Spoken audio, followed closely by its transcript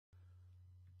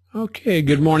Okay,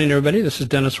 good morning, everybody. This is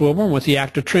Dennis Wilburn with the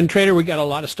Active Trend Trader. We got a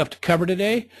lot of stuff to cover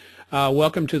today.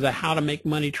 Welcome to the How to Make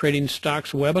Money Trading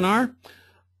Stocks webinar.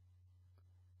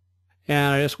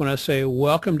 And I just want to say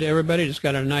welcome to everybody. Just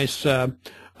got a nice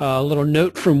little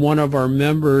note from one of our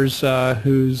members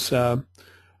who's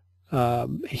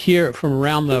here from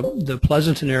around the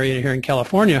Pleasanton area here in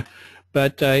California,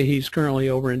 but he's currently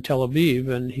over in Tel Aviv,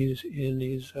 and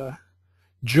he's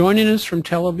joining us from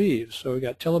Tel Aviv. So we've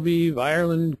got Tel Aviv,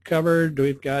 Ireland covered.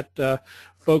 We've got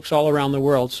folks all around the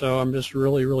world. So I'm just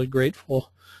really, really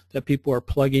grateful that people are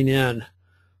plugging in.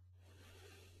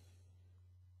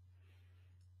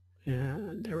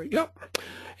 And there we go.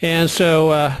 And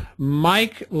so,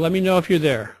 Mike, let me know if you're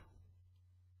there.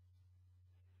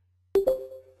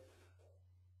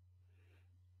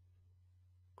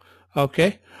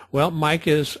 Okay. Well, Mike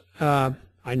is...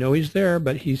 I know he's there,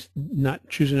 but he's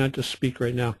choosing not to speak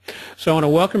right now. So I want to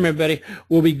welcome everybody.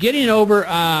 We'll be getting over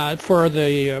for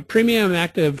the premium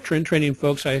active trend trading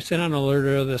folks. I sent out an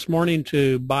alert this morning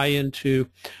to buy into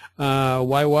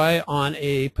YY on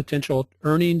a potential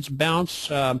earnings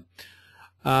bounce.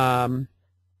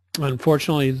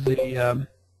 Unfortunately, the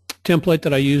template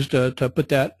that I used to put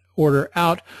that order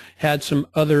out had some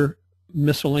other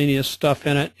miscellaneous stuff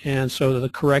in it, and so the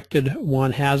corrected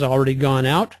one has already gone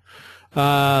out.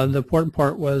 The important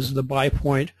part was the buy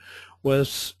point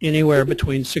was anywhere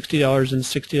between $60 and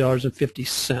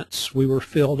 $60.50. We were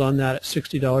filled on that at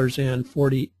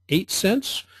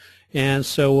 $60.48, and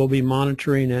so we'll be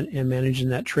monitoring and managing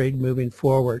that trade moving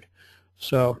forward.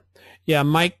 So, yeah,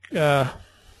 Mike, let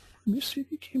me see if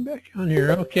he came back on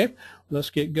here. Okay, let's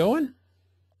get going.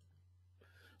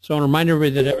 So I want to remind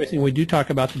everybody that everything we do talk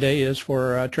about today is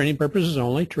for training purposes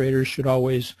only. Traders should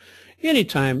always,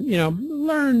 anytime,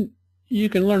 learn. You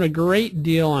can learn a great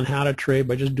deal on how to trade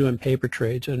by just doing paper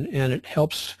trades, and it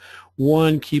helps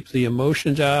one keep the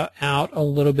emotions out a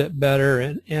little bit better,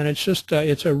 and it's just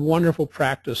it's a wonderful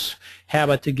practice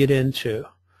habit to get into.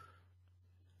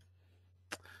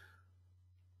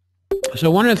 So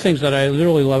one of the things that I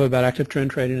literally love about active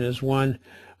trend trading is one,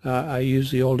 I use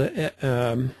the old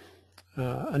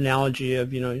analogy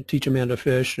of teach a man to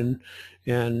fish and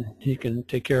he can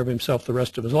take care of himself the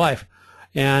rest of his life,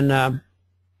 and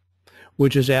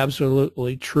which is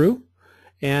absolutely true.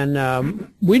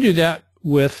 And we do that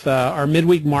with our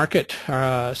midweek market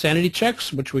sanity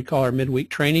checks, which we call our midweek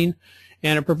training,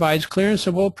 and it provides clear and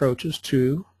simple approaches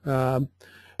to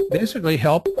basically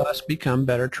help us become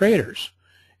better traders.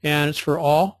 And it's for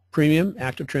all premium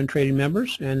active trend trading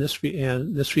members, and this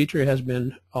feature has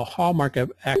been a hallmark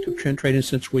of active trend trading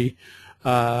since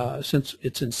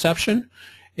its inception,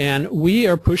 and we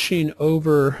are pushing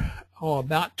over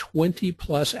about 20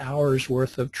 plus hours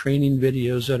worth of training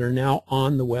videos that are now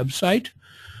on the website.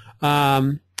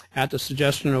 At the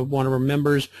suggestion of one of our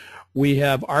members, we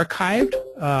have archived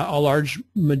a large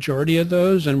majority of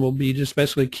those, and we'll be just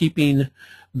basically keeping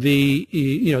the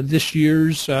this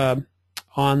year's on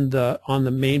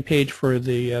the main page for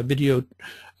the video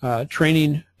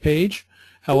training page.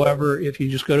 However, if you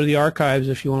just go to the archives,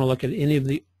 if you want to look at any of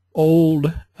the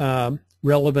old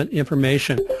relevant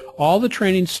information, all the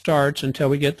training starts until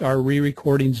we get our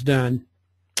re-recordings done.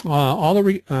 All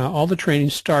the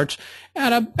training starts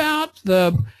at about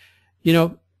the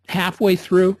halfway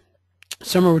through,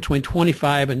 somewhere between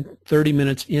 25 and 30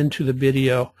 minutes into the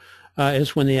video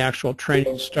is when the actual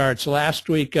training starts.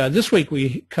 This week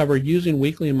we covered using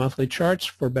weekly and monthly charts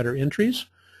for better entries,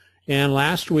 and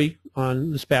last week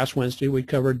on this past Wednesday we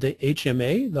covered the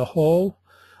HMA, the whole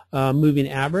moving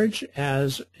average,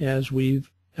 as we've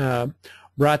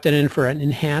brought that in for an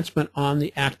enhancement on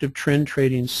the active trend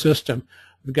trading system.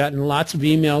 We've gotten lots of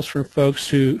emails from folks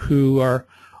who are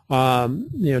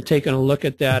taking a look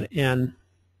at that and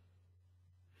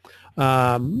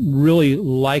really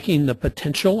liking the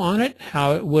potential on it,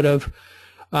 how it would have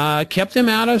kept them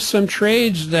out of some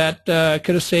trades that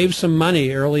could have saved some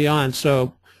money early on.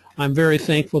 So I'm very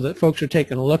thankful that folks are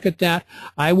taking a look at that.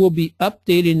 I will be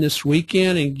updating this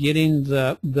weekend and getting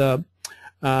the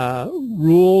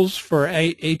rules for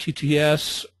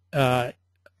ATTS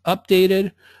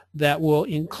updated that will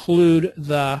include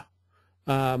the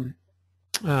HMA,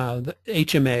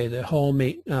 the whole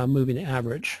moving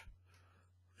average.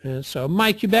 And so,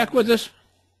 Mike, you back with us?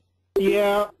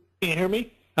 Yeah. Can you hear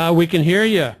me? We can hear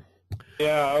you.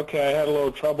 Yeah, okay. I had a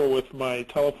little trouble with my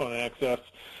telephone access.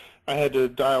 I had to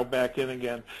dial back in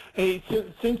again. Hey,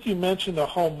 since you mentioned the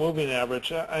whole moving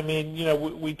average, I mean,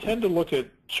 we tend to look at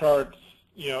charts,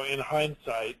 in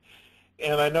hindsight,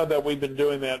 and I know that we've been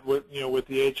doing that with, with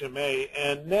the HMA,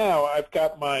 and now I've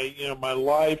got my, my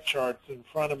live charts in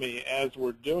front of me as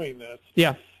we're doing this.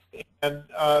 Yeah. And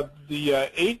the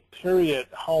 8-period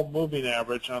home moving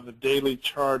average on the daily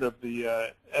chart of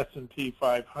the S&P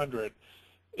 500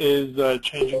 is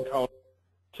changing color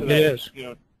today. It is.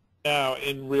 Now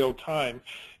in real time.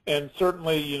 And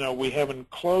certainly, we haven't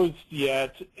closed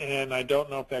yet, and I don't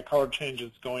know if that color change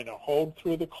is going to hold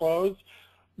through the close.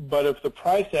 But if the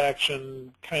price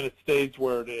action kind of stays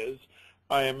where it is,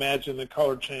 I imagine the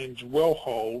color change will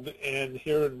hold, and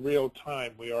here in real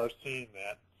time we are seeing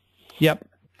that. Yep.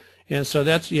 And so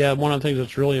that's, one of the things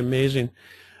that's really amazing.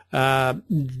 And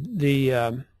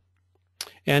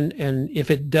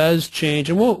if it does change,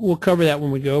 and we'll cover that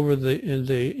when we go over the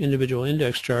individual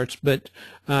index charts, but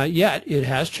it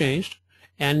has changed.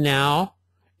 And now,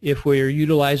 if we're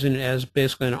utilizing it as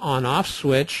basically an on-off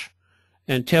switch,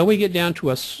 until we get down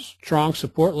to a strong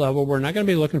support level, we're not going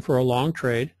to be looking for a long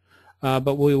trade,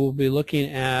 but we will be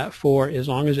looking for, as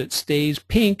long as it stays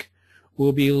pink,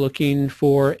 we'll be looking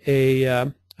for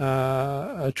a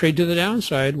trade to the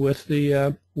downside with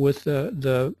the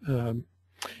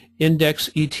index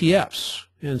ETFs.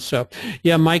 And so,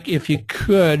 Mike, if you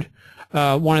could,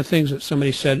 one of the things that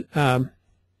somebody said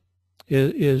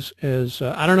is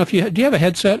I don't know if do you have a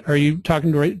headset? Or are you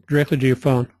talking directly to your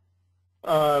phone?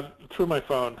 Through my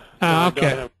phone.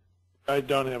 Okay. I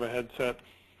don't have a headset.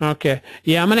 Okay.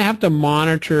 Yeah, I'm going to have to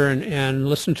monitor and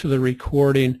listen to the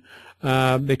recording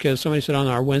because somebody said on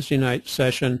our Wednesday night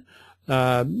session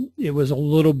it was a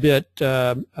little bit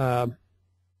the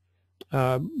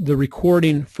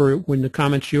recording for when the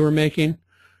comments you were making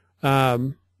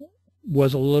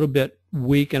was a little bit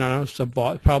weak, and I don't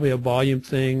know, it's probably a volume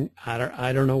thing.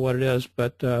 I don't know what it is,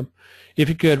 but if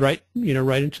you could write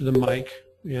into the mic,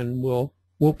 and we'll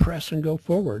press and go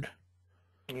forward.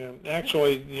 Yeah,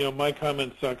 actually, my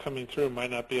comments coming through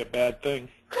might not be a bad thing.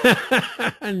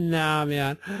 No,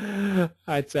 man,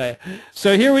 I tell you.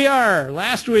 So here we are.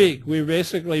 Last week, we were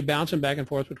basically bouncing back and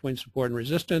forth between support and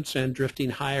resistance and drifting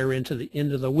higher into the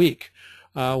end of the week.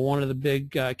 One of the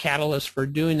big catalysts for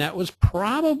doing that was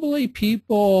probably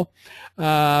people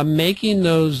making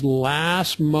those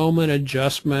last-moment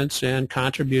adjustments and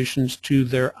contributions to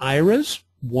their IRAs.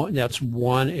 That's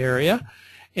one area.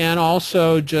 And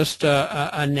also just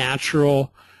a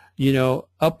natural,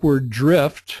 upward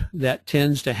drift that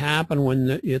tends to happen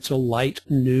when it's a light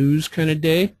news kind of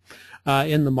day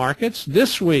in the markets.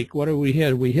 This week, what do we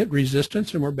hit? We hit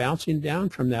resistance, and we're bouncing down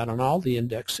from that on all the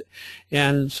index.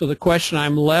 And so the question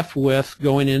I'm left with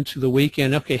going into the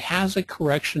weekend, okay, has a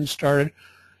correction started?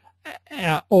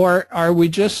 Or are we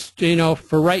just,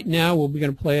 for right now, we're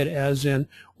going to play it as in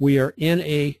we are in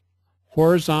a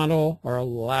horizontal or a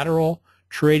lateral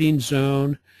trading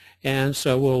zone, and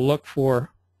so we'll look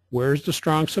for where's the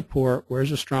strong support, where's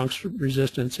the strong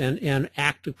resistance, and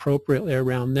act appropriately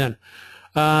around then.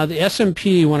 The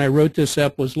S&P, when I wrote this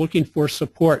up, was looking for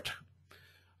support,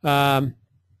 but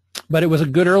it was a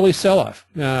good early sell-off.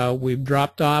 We've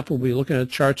dropped off. We'll be looking at the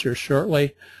charts here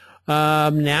shortly.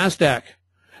 NASDAQ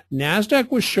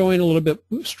was showing a little bit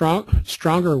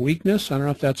stronger weakness. I don't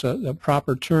know if that's a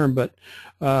proper term, but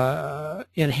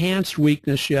enhanced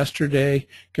weakness yesterday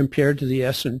compared to the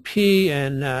S&P,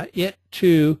 and it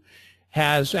too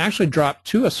has actually dropped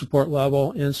to a support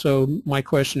level. And so my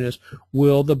question is,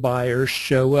 will the buyers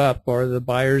show up, or are the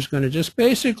buyers going to just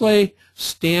basically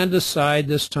stand aside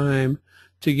this time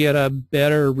to get a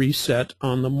better reset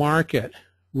on the market?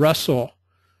 Russell,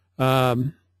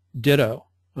 ditto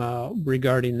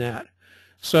regarding that.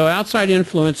 So outside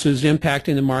influences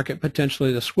impacting the market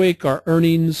potentially this week are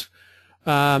earnings.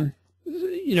 The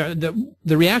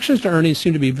reactions to earnings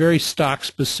seem to be very stock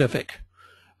specific,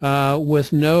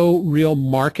 with no real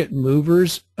market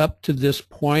movers up to this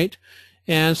point.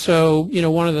 And so,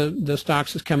 one of the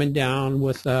stocks that's coming down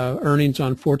with earnings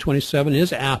on 4/27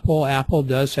 is Apple. Apple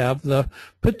does have the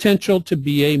potential to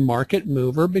be a market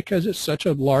mover because it's such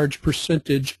a large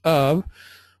percentage of,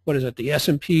 the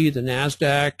S&P, the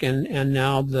NASDAQ, and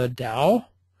now the Dow.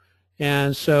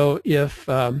 And so if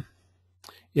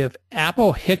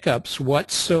Apple hiccups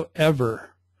whatsoever,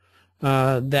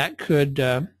 that could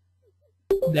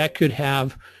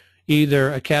have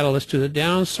either a catalyst to the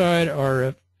downside, or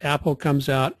if Apple comes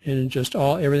out and just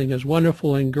everything is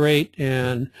wonderful and great,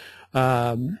 and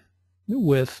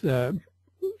with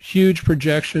huge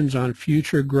projections on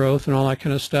future growth and all that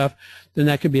kind of stuff, then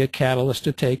that could be a catalyst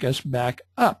to take us back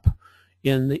up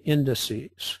in the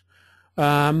indices.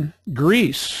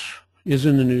 Greece is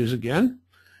in the news again.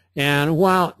 And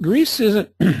while Greece isn't,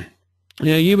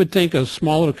 you would think a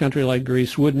small little country like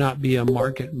Greece would not be a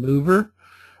market mover,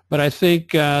 but I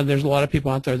think there's a lot of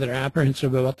people out there that are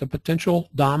apprehensive about the potential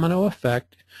domino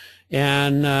effect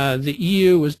And the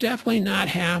EU was definitely not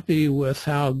happy with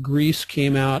how Greece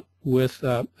came out with,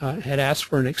 had asked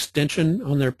for an extension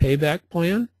on their payback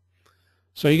plan.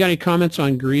 So you got any comments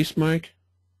on Greece, Mike?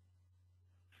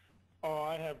 Oh,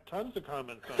 I have tons of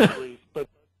comments on Greece, but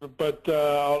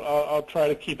I'll try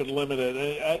to keep it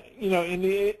limited. You know, in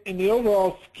the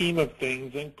overall scheme of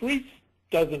things, and Greece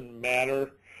doesn't matter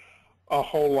a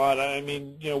whole lot. I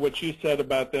mean, you know, what you said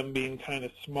about them being kind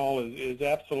of small is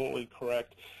absolutely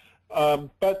correct.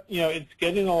 But you know, it's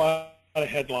getting a lot of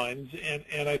headlines,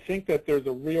 and I think that there's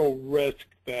a real risk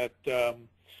that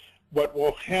what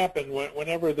will happen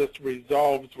whenever this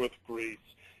resolves with Greece,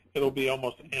 it'll be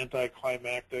almost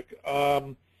anticlimactic.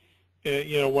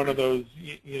 You know, one of those,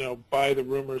 you know, buy the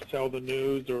rumor, sell the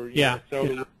news, or sell the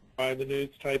rumor, buy the news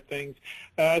type things.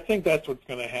 I think that's what's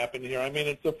going to happen here. I mean,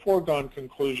 it's a foregone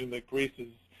conclusion that Greece is,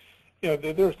 you know,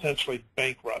 they're essentially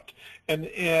bankrupt, and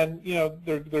you know,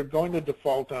 they're going to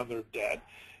default on their debt,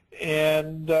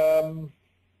 and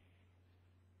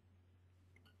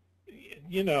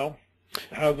you know,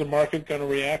 how's the market going to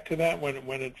react to that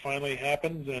when it finally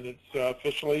happens and it's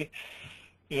officially,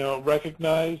 you know,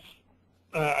 recognized?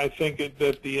 I think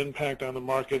that the impact on the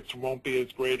markets won't be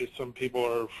as great as some people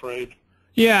are afraid.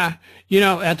 Yeah, you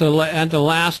know, at the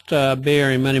last Bay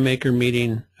Area Moneymaker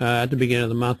meeting at the beginning of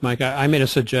the month, Mike, I made a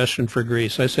suggestion for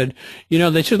Greece. I said, you know,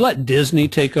 they should let Disney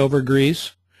take over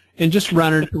Greece and just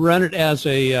run it as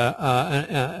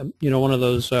a you know, one of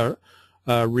those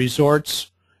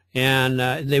resorts, and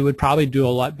they would probably do a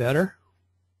lot better.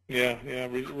 Yeah,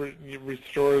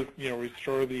 restore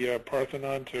the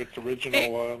Parthenon to its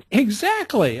original.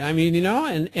 Exactly. I mean, you know,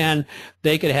 and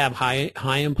they could have high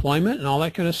employment and all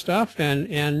that kind of stuff,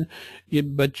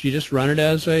 but you just run it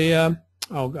as a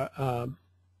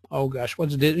oh gosh,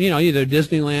 what's it? You know, either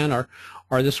Disneyland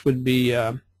or this would be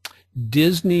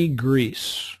Disney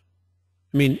Greece.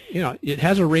 I mean, you know, it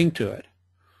has a ring to it.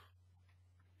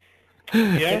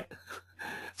 Yeah.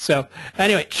 So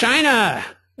anyway, China.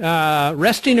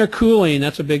 Resting or cooling?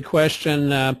 That's a big question.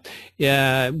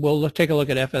 Yeah, we'll take a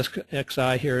look at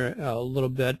FXI here a little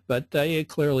bit, but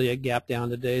clearly a gap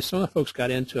down today. Some of the folks got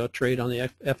into a trade on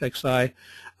the FXI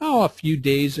a few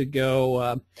days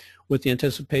ago with the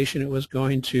anticipation it was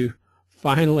going to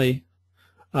finally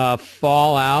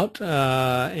fall out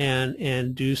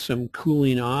and do some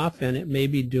cooling off, and it may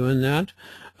be doing that.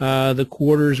 The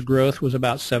quarter's growth was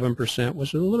about 7%,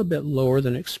 which is a little bit lower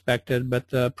than expected, but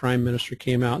the Prime Minister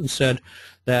came out and said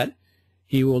that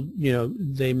he will, you know,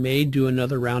 they may do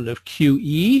another round of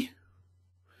QE,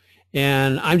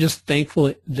 and I'm just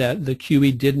thankful that the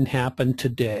QE didn't happen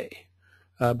today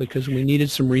because we needed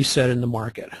some reset in the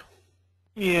market.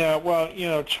 Yeah, well, you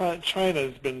know,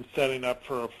 China's been setting up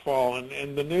for a fall,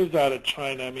 and the news out of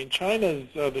China, I mean, China's,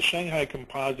 the Shanghai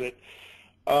Composite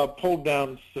pulled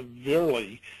down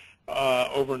severely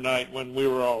overnight when we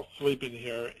were all sleeping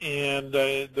here, and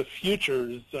the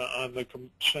futures on the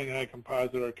Shanghai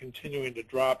Composite are continuing to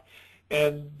drop.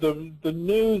 And the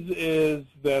news is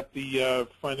that the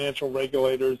financial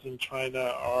regulators in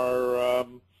China are,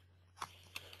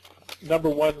 number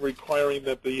one, requiring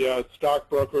that the stock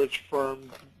brokerage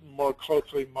firms more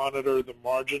closely monitor the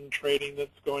margin trading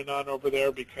that's going on over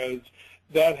there, because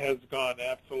that has gone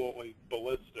absolutely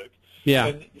ballistic.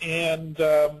 Yeah. And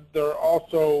they're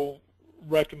also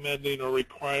recommending or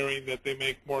requiring that they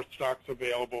make more stocks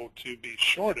available to be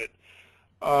shorted,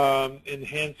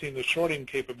 enhancing the shorting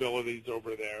capabilities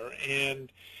over there.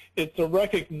 And it's a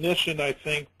recognition, I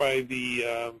think, by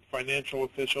the financial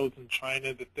officials in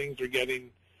China that things are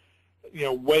getting, you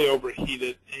know, way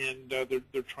overheated, and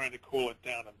they're trying to cool it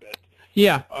down a bit.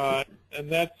 Yeah.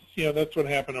 And that's, you know, that's what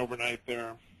happened overnight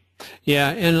there. Yeah,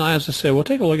 and as I said, we'll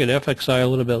take a look at FXI a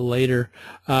little bit later.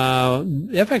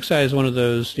 FXI is one of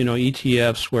those, you know,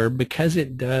 ETFs where, because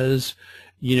it does,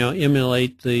 you know,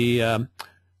 emulate the, I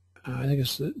think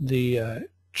it's the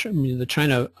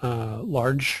China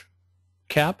large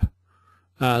cap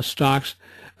stocks,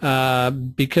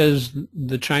 because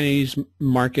the Chinese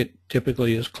market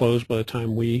typically is closed by the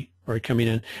time we are coming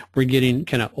in. We're getting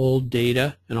kind of old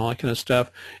data and all that kind of stuff,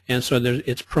 and so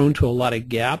it's prone to a lot of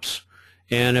gaps.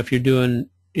 And if you're doing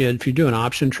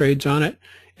option trades on it,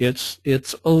 it's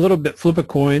a little bit flip a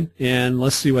coin and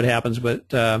let's see what happens. But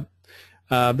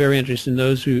very interesting.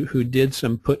 Those who did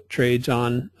some put trades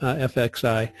on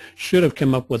FXI should have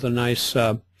come up with a nice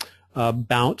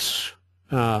bounce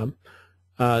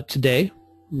today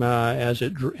as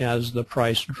the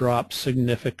price dropped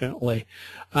significantly.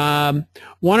 One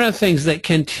of the things that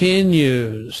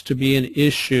continues to be an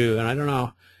issue, and I don't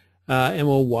know, and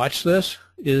we'll watch this,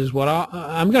 is what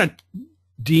I'm going to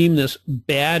deem this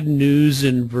bad news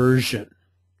inversion.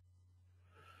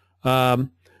 The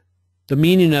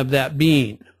meaning of that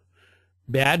being,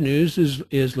 bad news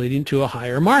is leading to a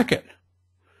higher market,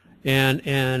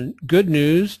 and good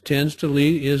news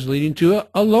is leading to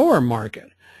a lower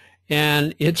market,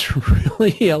 and it's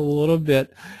really a little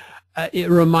bit. It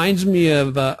reminds me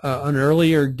of an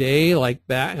earlier day, like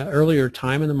earlier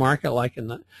time in the market, like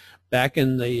back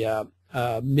in the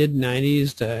mid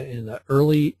 '90s, in the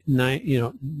early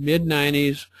mid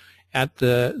 '90s, at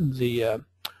the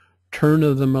turn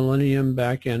of the millennium,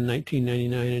 back in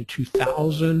 1999 and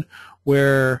 2000,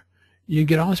 where you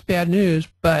get all this bad news,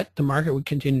 but the market would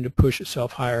continue to push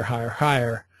itself higher, higher,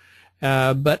 higher.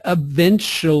 But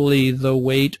eventually, the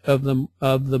weight of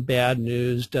the bad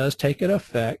news does take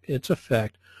its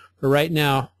effect. But right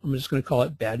now, I'm just going to call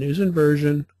it bad news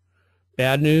inversion.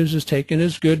 Bad news is taken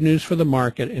as good news for the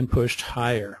market and pushed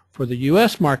higher. For the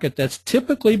U.S. market, that's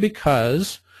typically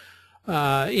because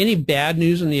any bad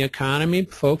news in the economy,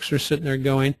 folks are sitting there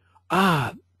going,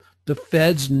 the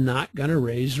Fed's not going to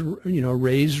raise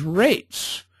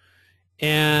rates,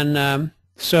 and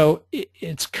so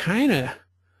it's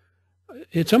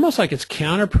almost like it's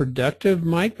counterproductive,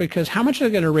 Mike, because how much are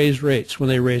they going to raise rates when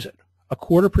they raise it?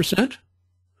 0.25%?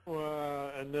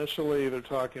 Well, initially they're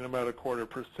talking about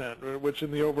 0.25%, which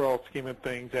in the overall scheme of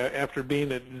things, after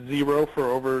being at 0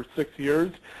 for over 6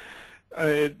 years,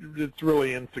 it's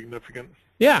really insignificant.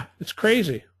 Yeah, it's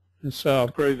crazy. And so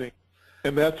it's crazy.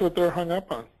 And that's what they're hung up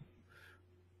on.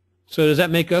 So does that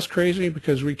make us crazy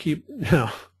because we keep no?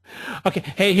 Okay.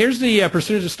 Hey, here's the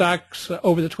percentage of stocks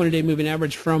over the 20-day moving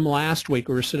average from last week.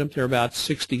 We were sitting up there about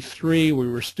 63. We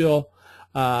were still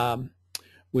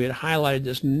we had highlighted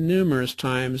this numerous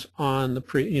times on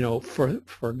the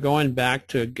for going back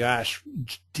to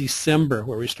December,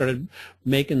 where we started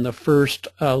making the first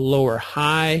lower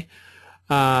high.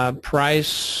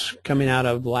 Price coming out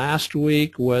of last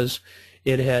week was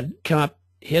it had come up,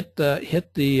 hit the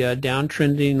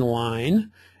downtrending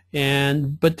line,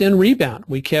 but then rebound.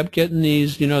 We kept getting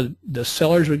these, the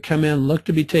sellers would come in, look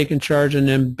to be taking charge, and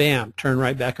then bam, turn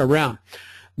right back around.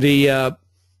 And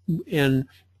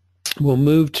we'll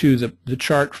move to the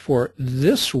chart for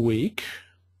this week,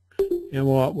 and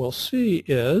what we'll see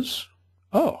is,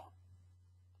 oh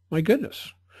my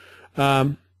goodness.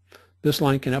 This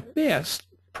line can up, yes,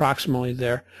 approximately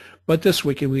there. But this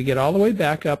week, if we get all the way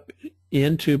back up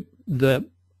into the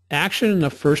action in the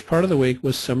first part of the week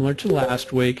was similar to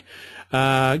last week.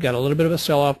 Got a little bit of a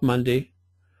sell-off Monday,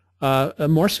 a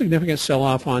more significant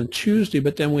sell-off on Tuesday,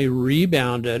 but then we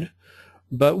rebounded.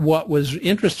 But what was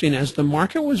interesting, as the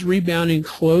market was rebounding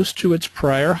close to its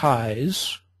prior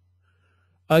highs,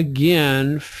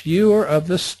 again, fewer of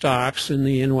the stocks in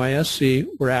the NYSE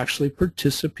were actually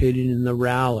participating in the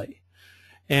rally.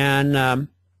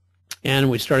 And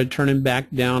we started turning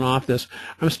back down off this.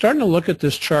 I'm starting to look at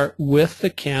this chart with the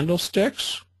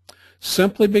candlesticks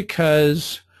simply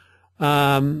because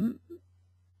the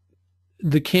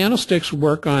candlesticks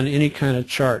work on any kind of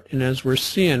chart. And as we're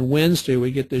seeing, Wednesday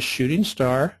we get this shooting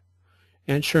star,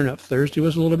 and sure enough, Thursday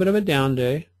was a little bit of a down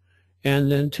day,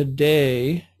 and then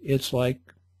today it's like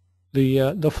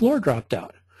the floor dropped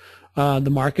out. The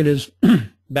market is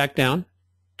back down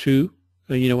to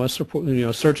a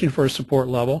support, searching for a support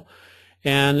level,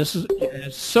 and this is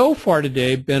so far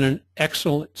today been an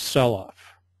excellent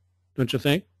sell-off, don't you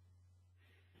think,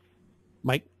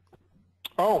 Mike?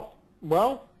 Oh,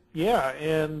 well, yeah,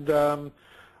 and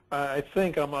I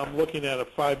think I'm looking at a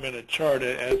 5-minute chart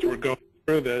as we're going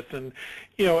through this, and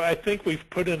I think we've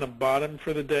put in a bottom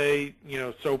for the day,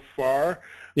 so far.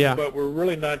 Yeah. But we're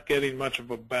really not getting much of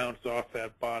a bounce off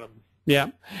that bottom.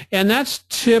 Yeah, and that's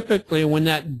typically when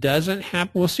that doesn't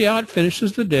happen. We'll see how it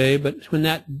finishes the day, but when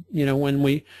that,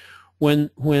 when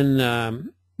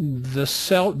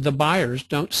the buyers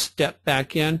don't step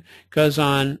back in, because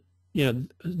on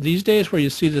these days where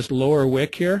you see this lower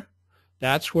wick here,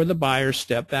 that's where the buyers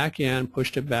step back in,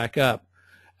 pushed it back up.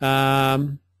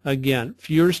 Again,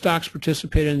 fewer stocks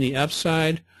participated in the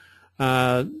upside,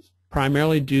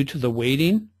 primarily due to the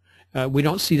weighting. We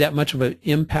don't see that much of an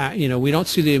impact. We don't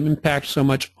see the impact so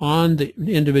much on the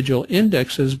individual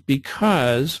indexes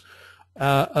because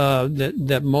the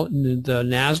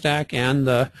NASDAQ and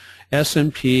the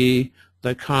S&P,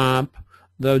 the comp,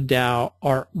 the Dow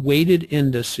are weighted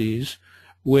indices,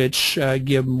 which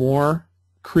give more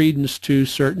credence to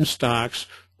certain stocks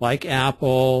like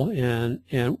Apple and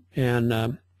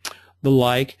the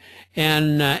like.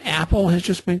 And Apple has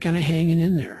just been kind of hanging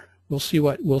in there. We'll see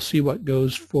what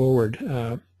goes forward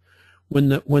when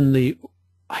the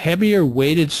heavier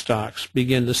weighted stocks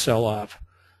begin to sell off.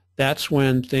 That's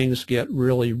when things get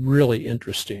really, really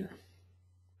interesting.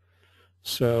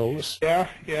 So yeah,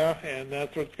 and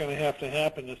that's what's going to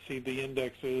happen to see the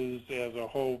indexes as a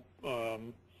whole,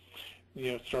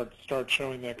 start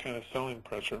showing that kind of selling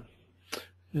pressure.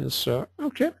 and so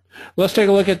okay, let's take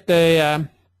a look at the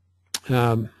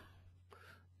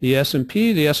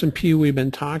S&P. The S&P, we've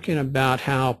been talking about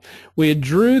how we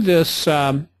drew this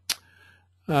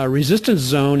resistance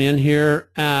zone in here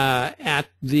at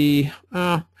the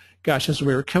gosh, as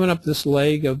we were coming up this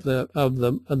leg of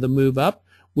the move up,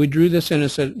 we drew this in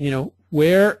and said,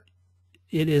 where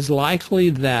it is likely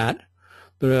that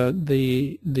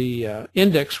the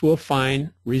index will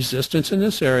find resistance in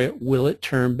this area, will it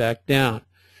turn back down?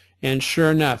 And sure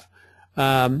enough,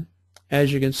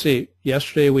 as you can see,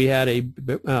 yesterday we had a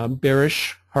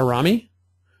bearish Harami,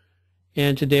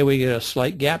 and today we get a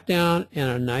slight gap down and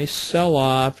a nice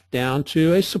sell-off down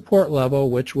to a support level,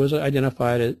 which was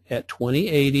identified at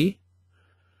 2080.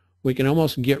 We can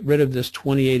almost get rid of this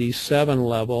 2087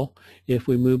 level if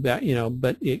we move back,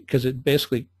 but because it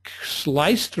basically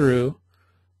sliced through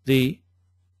the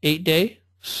 8-day,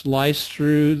 sliced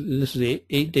through, this is the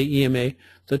 8-day EMA,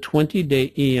 the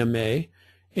 20-day EMA,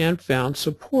 and found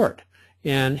support.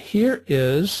 And here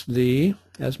is the,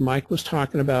 as Mike was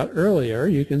talking about earlier,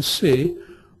 you can see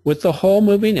with the whole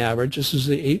moving average, this is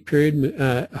the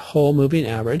 8-period whole moving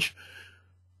average.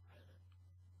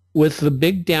 With the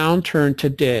big downturn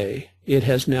today, it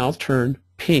has now turned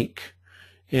pink.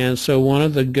 And so one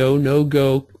of the go,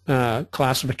 no-go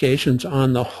classifications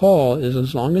on the whole is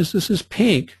as long as this is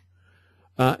pink,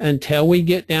 until we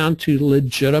get down to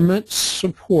legitimate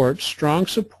support, strong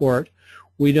support,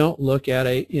 we don't look at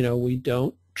we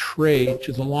don't trade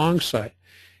to the long side.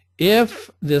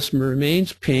 If this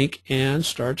remains pink and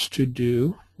starts to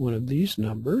do one of these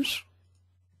numbers,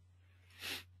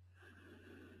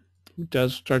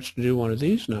 starts to do one of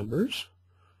these numbers,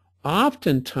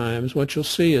 oftentimes what you'll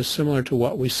see is similar to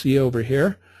what we see over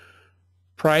here.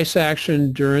 Price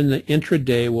action during the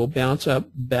intraday will bounce up,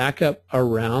 back up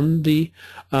around the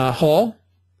hull,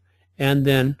 and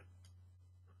then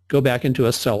go back into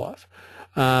a sell-off.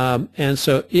 And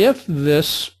so if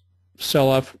this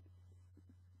sell-off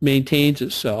maintains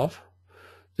itself,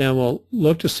 then we'll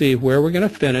look to see where we're going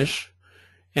to finish.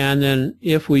 And then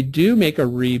if we do make a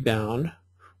rebound,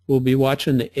 we'll be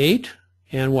watching the 8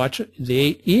 and watch the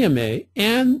 8 EMA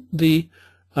and the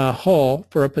hull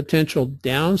for a potential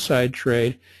downside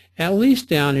trade, at least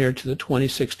down here to the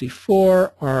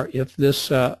 2064, or if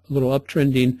this little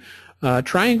uptrending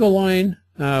triangle line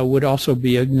would also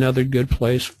be another good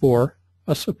place for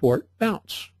a support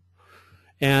bounce.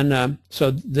 And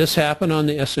so this happened on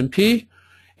the S&P.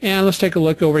 And let's take a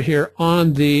look over here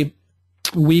on the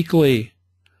weekly.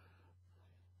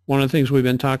 One of the things we've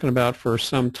been talking about for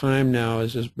some time now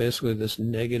is basically this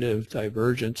negative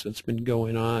divergence that's been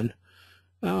going on.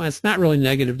 Well, it's not really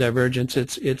negative divergence.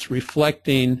 It's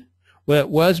reflecting what it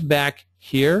was back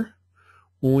here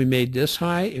when we made this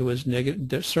high. It was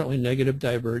negative, certainly negative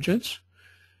divergence.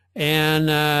 And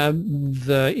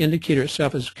the indicator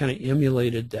itself has kind of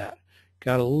emulated that.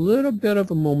 Got a little bit of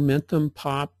a momentum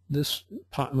pop, I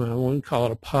wouldn't call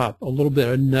it a pop, a little bit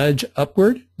of a nudge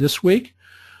upward this week.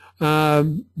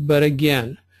 But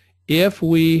again, if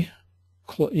we,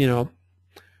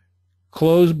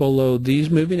 close below these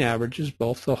moving averages,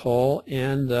 both the whole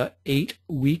and the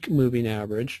 8-week moving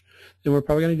average, then we're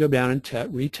probably going to go down and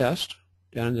retest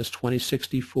down in this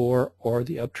 2064 or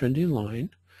the uptrending line,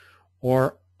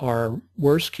 or our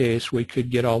worst case, we could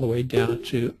get all the way down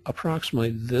to approximately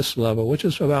this level, which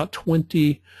is about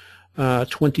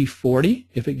 2040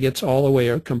 if it gets all the way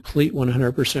a complete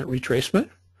 100% retracement.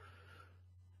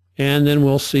 And then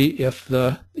we'll see if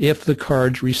the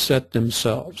cards reset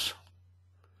themselves.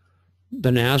 The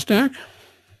NASDAQ.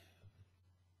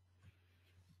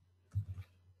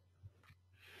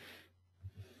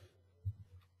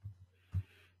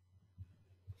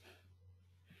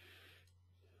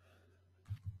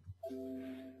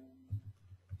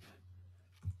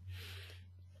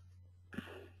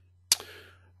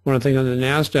 One thing on the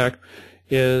NASDAQ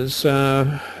is,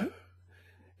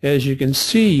 as you can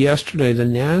see yesterday, the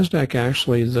NASDAQ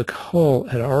actually, the hull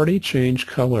had already changed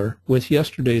color with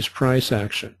yesterday's price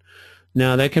action.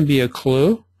 Now that can be a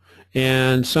clue,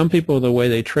 and some people, the way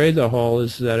they trade the hull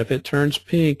is that if it turns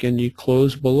pink and you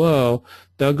close below,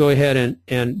 they'll go ahead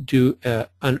and do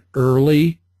an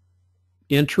early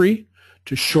entry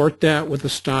to short that with a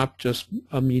stop just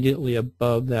immediately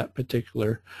above that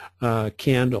particular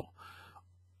candle.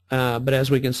 But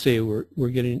as we can see, we're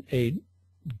getting a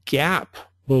gap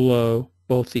below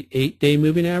both the 8-day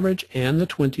moving average and the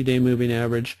 20-day moving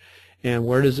average. And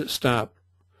where does it stop?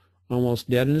 almost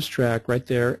dead in its track right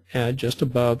there at just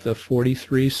above the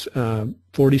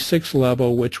 46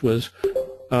 level, which was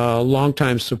long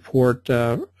time support,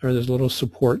 or there's a little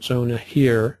support zone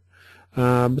here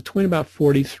between about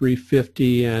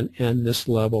 43.50 and this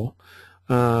level.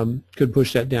 Could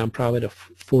push that down probably to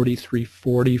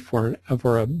 43.40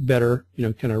 for a better,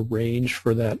 kind of range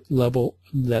for that level,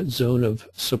 that zone of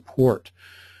support.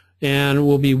 And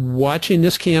we'll be watching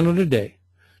this candle today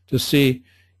to see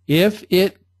if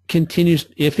it continues,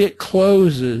 if it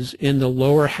closes in the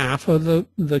lower half of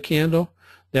the candle.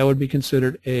 That would be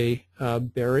considered a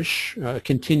bearish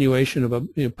continuation of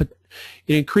it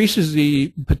increases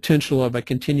the potential of a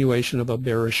continuation of a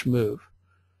bearish move.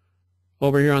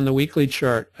 Over here on the weekly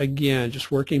chart, again,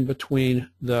 just working between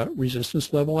the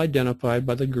resistance level identified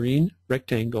by the green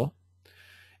rectangle.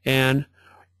 And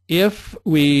if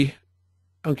we,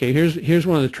 okay, here's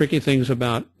one of the tricky things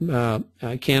about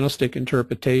candlestick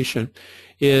interpretation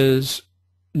is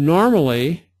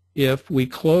normally if we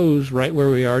close right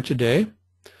where we are today,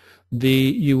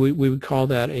 we would call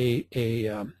that a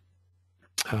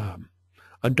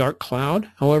dark cloud.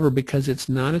 However, because it's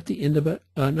not at the end of an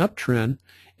uptrend,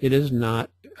 it is not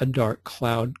a dark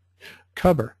cloud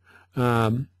cover,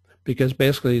 because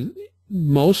basically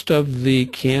most of the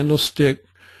candlestick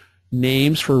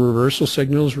names for reversal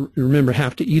signals, remember,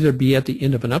 have to either be at the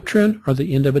end of an uptrend or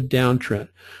the end of a downtrend.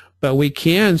 But we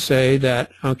can say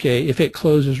that, okay, if it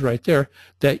closes right there,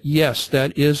 that yes,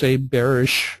 that is a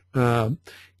bearish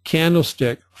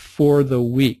candlestick for the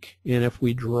week. And if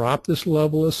we drop this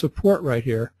level of support right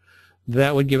here,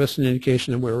 that would give us an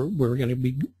indication that we're going to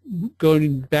be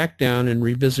going back down and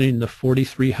revisiting the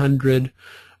 4,300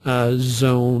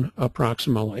 zone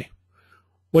approximately.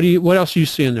 What else do you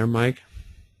see in there, Mike?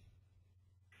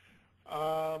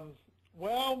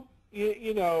 Well, you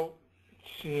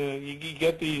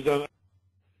get these.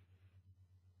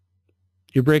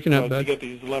 You're breaking up, bud. You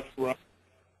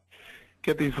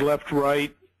get these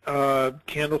left-right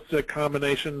candlestick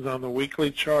combinations on the weekly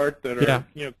chart that are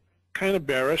kind of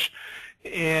bearish,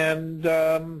 and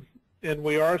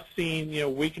we are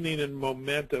seeing weakening in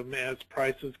momentum as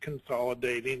prices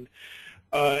consolidating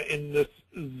in this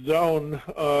zone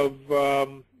of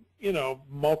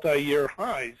multi-year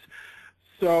highs.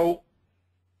 So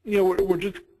we're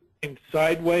just going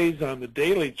sideways on the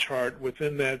daily chart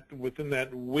within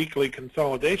that weekly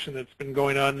consolidation that's been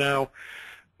going on now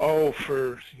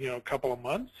for a couple of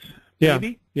months,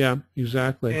 maybe. Yeah,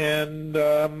 exactly. And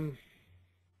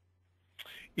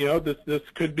this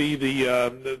could be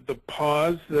the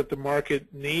pause that the market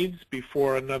needs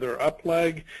before another up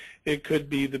leg. It could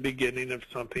be the beginning of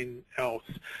something else,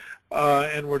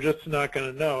 and we're just not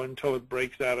going to know until it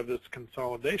breaks out of this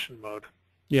consolidation mode.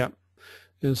 Yeah.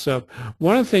 And so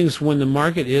one of the things when the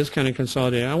market is kind of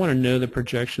consolidating, I want to know the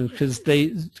projections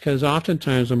because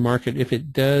oftentimes the market, if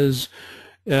it does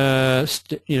dive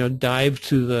to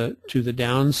the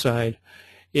downside,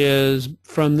 is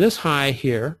from this high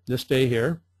here, this day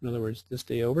here, in other words, this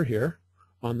day over here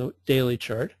on the daily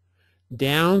chart,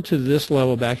 down to this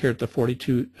level back here at the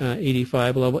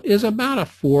 42.85 level is about a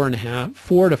 4 to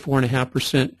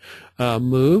 4.5%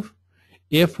 move.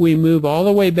 If we move all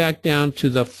the way back down to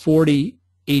the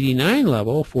 40.89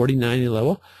 level, 40.90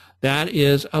 level, that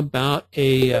is about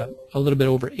a little bit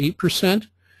over 8%.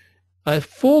 A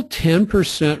full 10%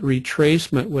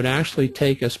 retracement would actually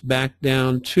take us back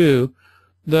down to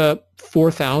the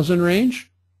 4,000 range.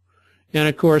 And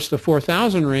of course, the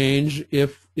 4,000 range,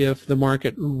 if the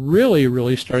market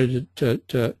really started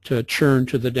to churn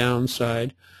to the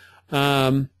downside,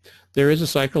 there is a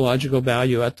psychological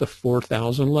value at the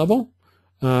 4,000 level.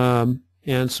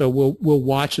 And so we'll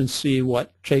watch and see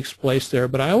what takes place there.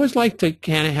 But I always like to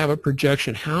kind of have a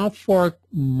projection. How far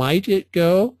might it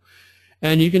go?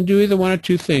 And you can do either one of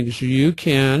two things. You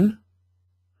can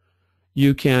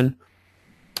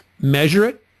measure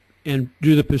it and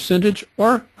do the percentage,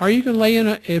 or you can lay in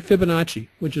a Fibonacci,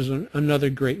 which is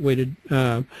another great way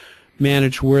to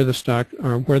manage where the stock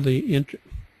or where the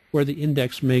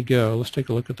index may go. Let's take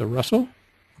a look at the Russell.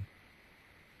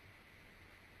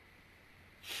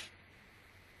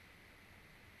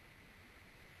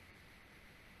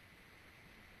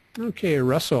 Okay,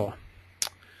 Russell.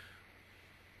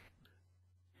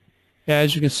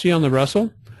 As you can see on the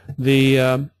Russell, we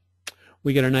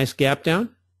get a nice gap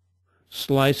down,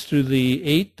 slice through the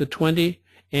 8, the 20,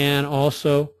 and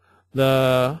also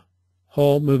the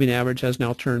whole moving average has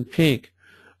now turned pink.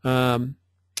 But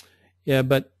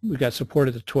we've got support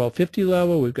at the 1250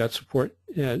 level. We've got support.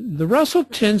 The Russell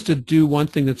tends to do one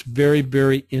thing that's very,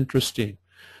 very interesting.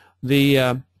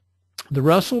 The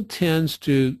Russell tends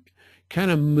to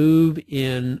kind of move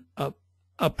in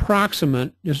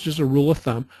approximate, it's just a rule of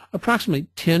thumb, approximately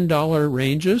 $10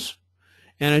 ranges.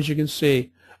 And as you can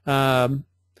see,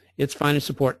 it's finding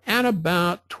support at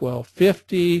about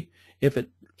 $12.50. If it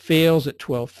fails at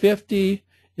 $12.50,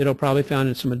 it'll probably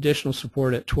find some additional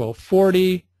support at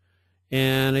 $12.40.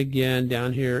 And again,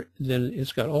 down here, then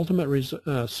it's got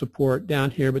ultimate support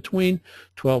down here between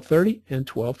 $12.30 and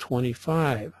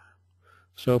 $12.25.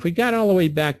 So if we got all the way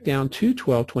back down to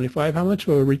 $12.25, how much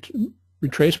of a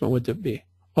retracement would that be?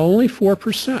 Only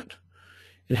 4%.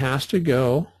 It has to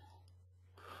go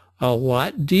a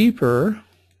lot deeper.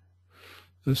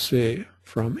 Let's see,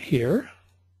 from here.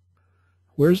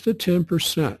 Where's the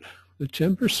 10%? The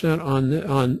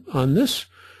 10% on this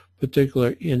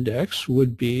particular index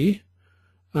would be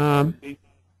down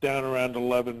around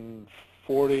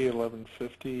 1140,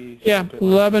 1150. Yeah,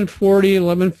 1140,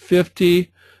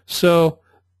 1150. So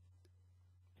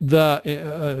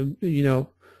the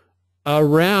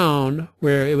around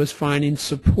where it was finding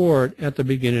support at the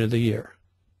beginning of the year.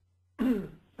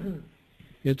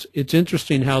 It's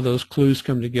interesting how those clues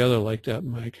come together like that,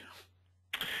 Mike.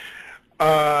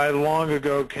 I long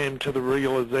ago came to the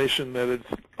realization that it's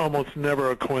almost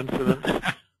never a coincidence.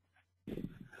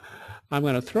 I'm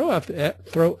going to throw up.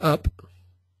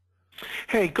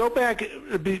 Hey, go back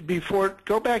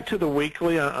to the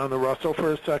weekly on the Russell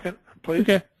for a second, please.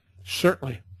 Okay,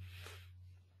 certainly.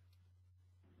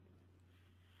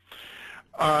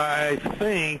 I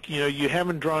think you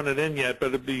haven't drawn it in yet, but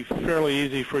it'd be fairly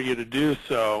easy for you to do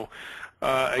so.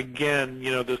 Again,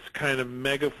 this kind of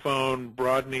megaphone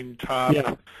broadening top.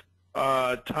 Yeah.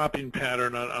 Topping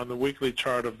pattern on the weekly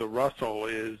chart of the Russell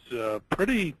is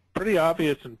pretty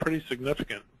obvious and pretty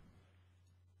significant.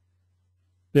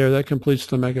 There, that completes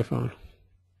the megaphone.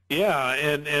 Yeah,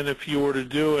 and if you were to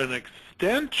do an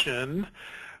extension,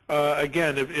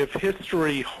 again, if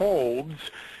history holds,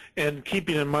 and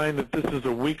keeping in mind that this is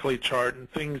a weekly chart and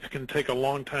things can take a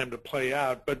long time to play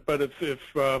out, but if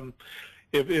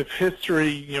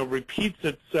history repeats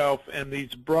itself and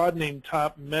these broadening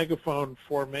top megaphone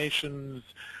formations,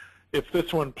 if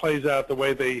this one plays out the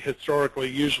way they historically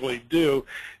usually do,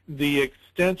 the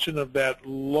extension of that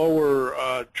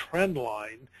lower trend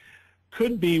line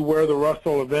could be where the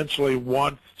Russell eventually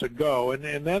wants to go,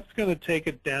 and that's going to take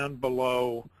it down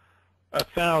below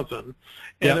 1,000, and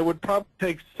Yep. It would probably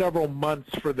take several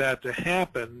months for that to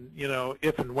happen,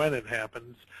 if and when it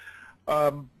happens.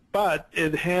 But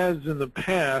it has in the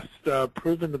past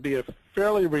proven to be a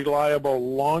fairly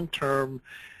reliable long-term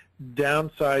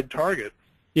downside target.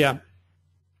 Yeah,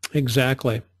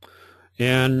 exactly.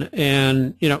 And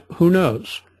who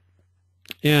knows?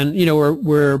 And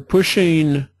we're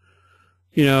pushing,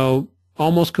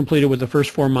 almost completed with the first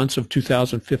 4 months of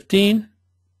 2015.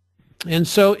 And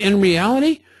so in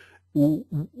reality, working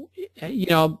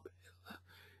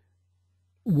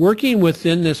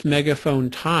within this megaphone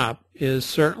top is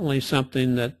certainly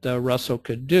something that Russell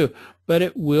could do, but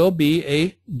it will be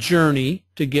a journey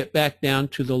to get back down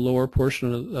to the lower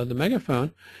portion of the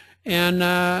megaphone. And,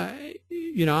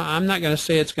 I'm not going to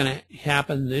say it's going to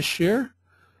happen this year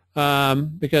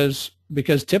because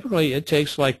typically it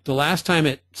takes, like the last time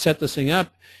it set this thing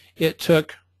up, it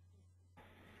took,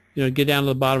 get down to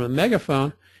the bottom of the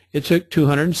megaphone, it took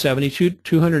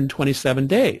 227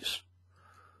 days.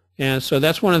 And so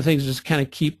that's one of the things to just kind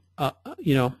of keep,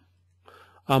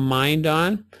 a mind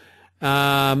on.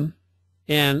 And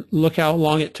look how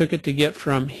long it took it to get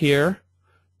from here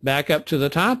back up to the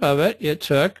top of it. It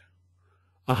took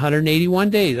 181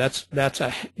 days. That's a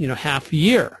half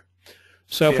year.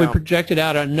 So if we projected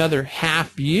out another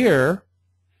half year,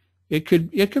 it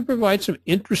could provide some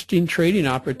interesting trading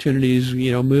opportunities,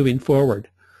 moving forward.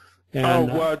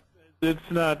 And,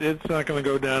 it's not going to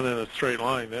go down in a straight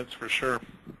line, that's for sure.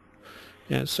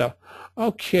 And so,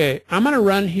 okay, I'm going to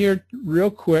run here real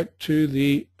quick to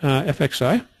the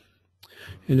FXI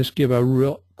and just give a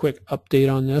real quick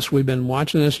update on this. We've been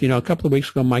watching this. A couple of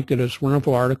weeks ago, Mike did this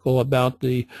wonderful article about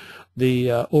the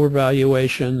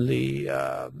overvaluation,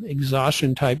 the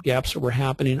exhaustion type gaps that were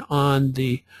happening on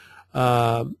the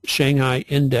Shanghai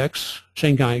index,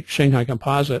 Shanghai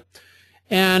Composite.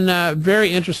 And a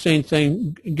very interesting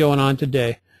thing going on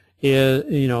today is,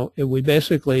 we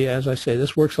basically, as I say,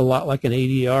 this works a lot like an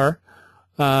ADR.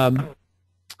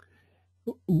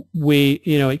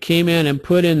 It came in and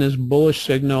put in this bullish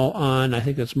signal on, I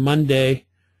think it's Monday,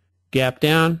 gap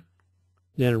down,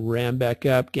 then it ran back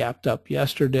up, gapped up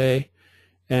yesterday,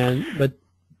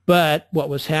 but what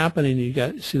was happening,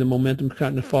 you see the momentum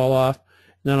starting to fall off,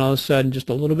 and then all of a sudden just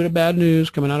a little bit of bad news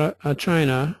coming out of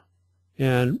China,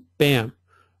 and bam,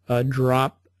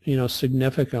 drop,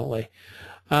 significantly.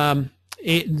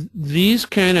 these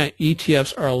kind of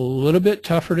ETFs are a little bit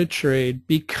tougher to trade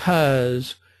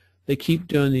because they keep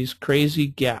doing these crazy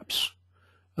gaps.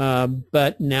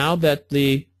 But now that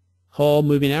the whole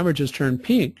moving average has turned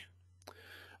pink,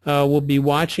 we'll be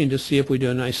watching to see if we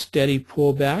do a nice steady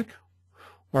pullback,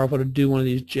 or if we'll do one of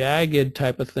these jagged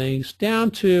type of things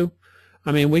down to,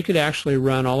 I mean, we could actually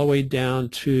run all the way down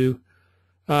to,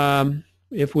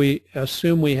 if we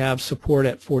assume we have support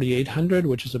at 4,800,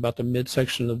 which is about the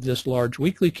midsection of this large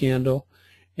weekly candle,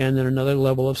 and then another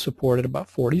level of support at about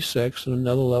 46, and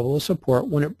another level of support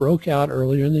when it broke out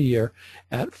earlier in the year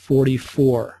at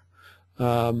 44.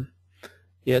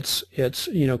 It's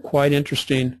quite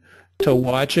interesting to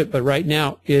watch it, but right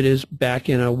now it is back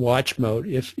in a watch mode.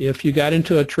 If you got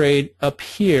into a trade up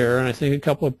here, and I think a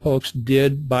couple of folks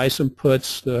did buy some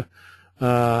puts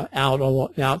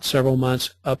out several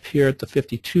months up here at the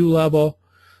 52 level,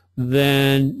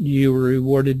 then you were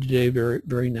rewarded today very,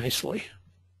 very nicely.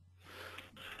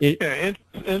 It's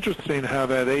interesting how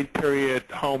that 8-period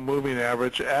home moving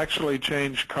average actually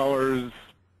changed colors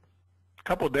a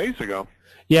couple of days ago.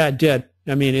 Yeah, it did.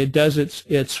 I mean, it does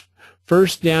its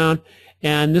first down,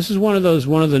 and this is one of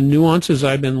the nuances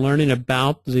I've been learning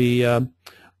about the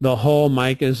whole,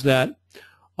 Mike, is that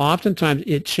oftentimes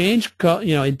it changed color.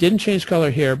 It didn't change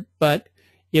color here, but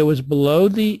it was below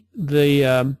the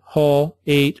whole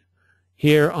 8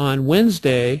 here on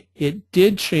Wednesday. It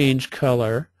did change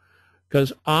color,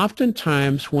 because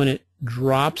oftentimes when it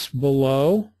drops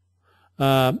below,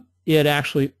 it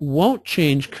actually won't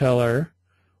change color,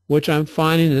 which I'm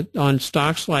finding that on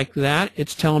stocks like that,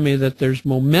 it's telling me that there's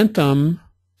momentum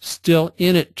still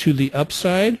in it to the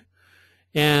upside.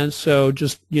 And so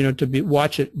just,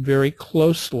 watch it very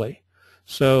closely.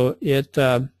 So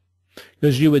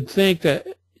because you would think that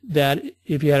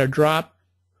if you had a drop,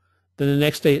 then the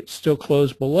next day it still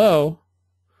closed below,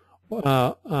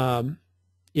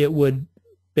 it would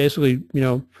basically,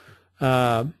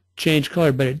 change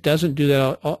color, but it doesn't do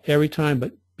that every time.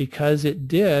 But because it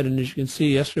did, and as you can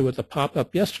see yesterday with the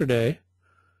pop-up yesterday,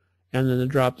 and then the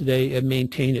drop today, it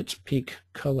maintained its peak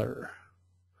color.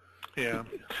 Yeah.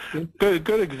 Good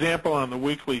example on the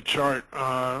weekly chart,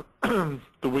 the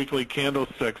weekly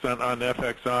candlesticks on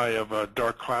FXI of a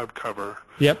dark cloud cover.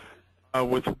 Yep.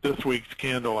 With this week's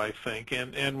candle, I think.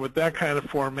 And with that kind of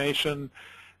formation,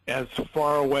 as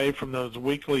far away from those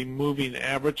weekly moving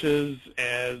averages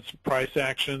as price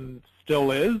action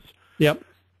still is, yep.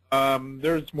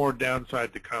 There's more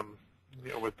downside to come,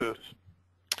 with this.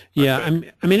 Yeah,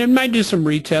 I mean, it might do some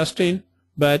retesting,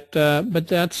 but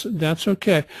that's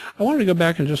okay. I wanted to go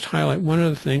back and just highlight one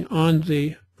other thing on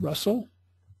the Russell.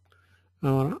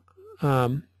 And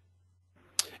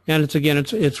it's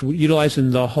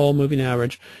utilizing the whole moving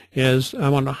average. I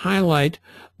want to highlight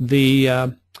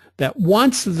that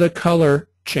once the color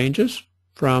changes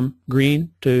from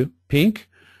green to pink,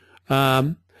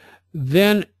 then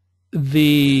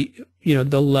the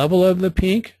level of the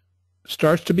pink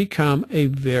starts to become a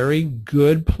very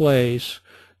good place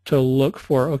to look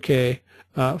for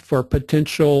for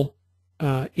potential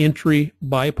entry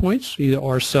buy points,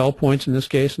 or sell points in this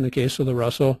case, in the case of the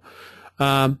Russell,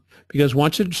 because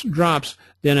once it drops,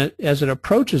 then as it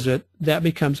approaches it, that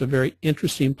becomes a very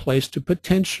interesting place to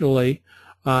potentially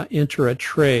enter a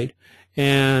trade,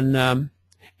 and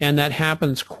that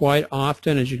happens quite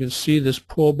often. As you can see, this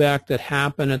pullback that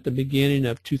happened at the beginning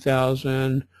of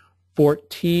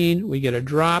 2014, we get a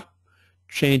drop,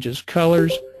 changes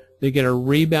colors, they get a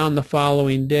rebound the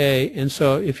following day, and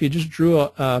so if you just drew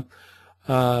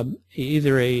drew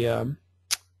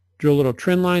a little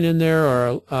trend line in there,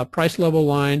 or a price level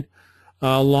line,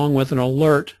 along with an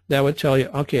alert, that would tell you,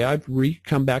 okay, I've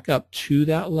come back up to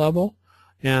that level,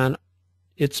 and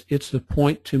it's the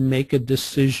point to make a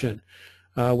decision.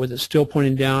 With it still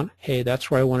pointing down, hey,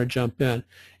 that's where I want to jump in.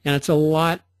 And it's a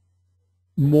lot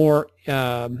more,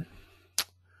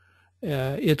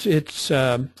 it's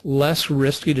less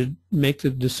risky to make the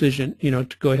decision, to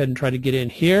go ahead and try to get in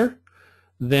here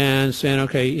than saying,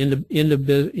 okay, end of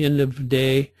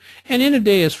day. And end of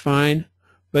day is fine,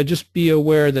 but just be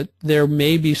aware that there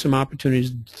may be some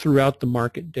opportunities throughout the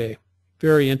market day.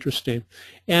 Very interesting.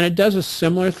 And it does a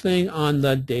similar thing on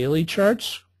the daily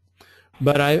charts,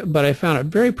 but I found it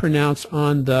very pronounced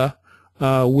on the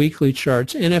weekly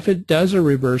charts. And if it does a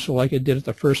reversal like it did at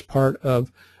the first part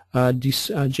of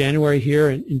January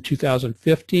here in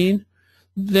 2015,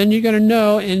 then you're going to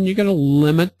know, and you're going to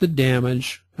limit the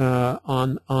damage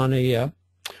on a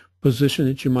position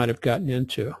that you might have gotten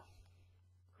into.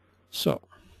 So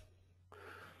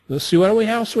let's see what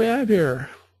else we have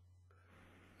here.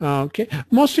 Okay,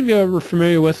 most of you are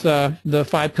familiar with the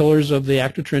 5 pillars of the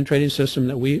active trend trading system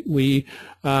that we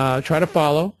try to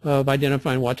follow of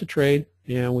identifying what to trade,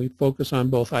 and we focus on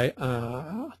both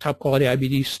top quality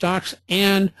IBD stocks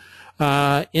and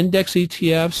index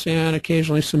ETFs and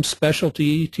occasionally some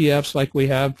specialty ETFs like we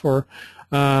have for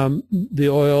the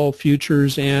oil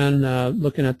futures and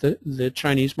looking at the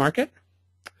Chinese market.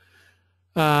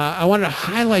 I wanted to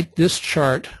highlight this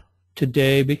chart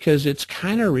today because it's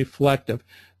kind of reflective.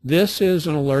 This is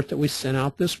an alert that we sent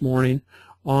out this morning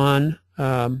on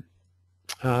YY.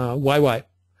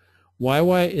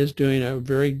 YY is doing a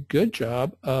very good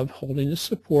job of holding the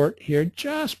support here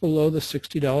just below the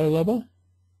 $60 level.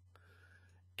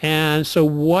 And so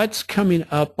what's coming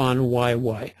up on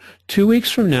YY? 2 weeks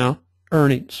from now,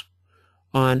 earnings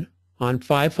on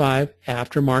 5/5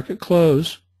 after market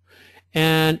close,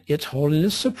 and it's holding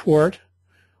the support.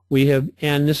 We have,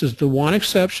 and this is the one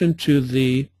exception to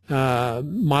the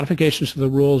modifications to the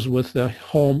rules with the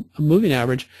whole moving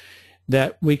average,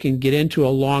 that we can get into a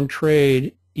long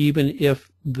trade even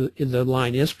if the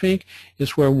line is pink,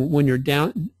 is where when you're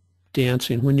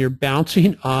when you're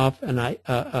bouncing off an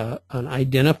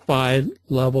identified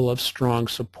level of strong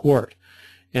support.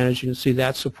 And as you can see,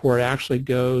 that support actually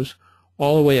goes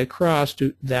all the way across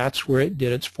to, that's where it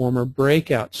did its former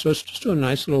breakout. So it's just a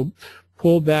nice little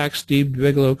pullback. Steve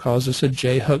Bigelow calls this a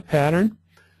J-hook pattern.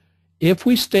 If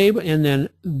we stay, and then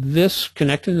this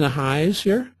connecting the highs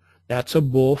here, that's a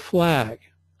bull flag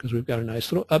because we've got a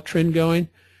nice little uptrend going,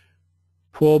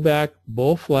 pullback,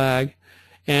 bull flag,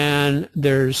 and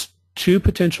there's 2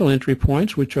 potential entry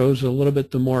points. We chose a little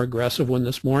bit the more aggressive one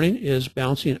this morning, is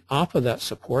bouncing off of that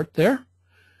support there.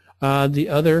 The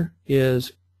other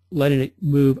is letting it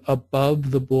move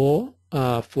above the bull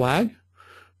flag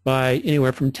by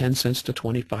anywhere from 10 cents to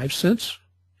 25 cents,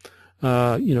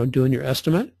 doing your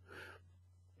estimate.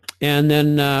 And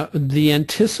then the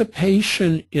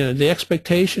anticipation, the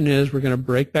expectation is we're going to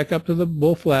break back up to the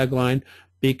bull flag line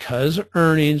because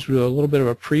earnings, we do a little bit of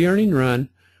a pre-earning run.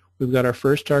 We've got our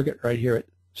first target right here at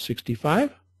 65,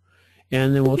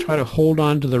 and then we'll try to hold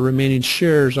on to the remaining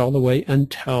shares all the way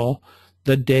until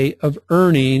the day of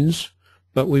earnings,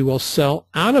 but we will sell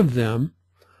out of them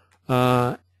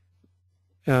prior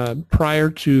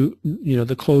to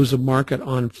the close of market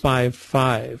on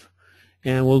 5/5.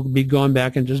 And we'll be going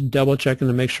back and just double checking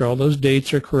to make sure all those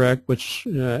dates are correct, which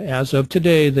as of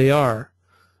today they are.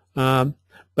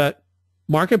 But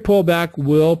market pullback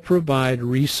will provide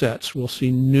resets. We'll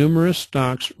see numerous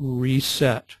stocks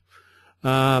reset.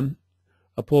 A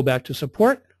pullback to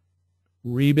support,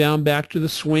 rebound back to the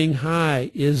swing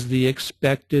high is the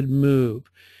expected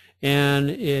move. And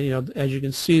as you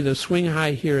can see, the swing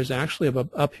high here is actually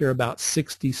up here about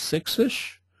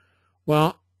 66-ish.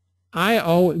 Well, I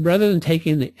always, rather than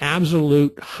taking the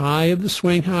absolute high of the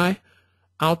swing high,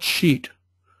 I'll cheat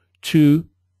to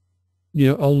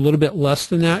a little bit less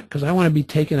than that because I want to be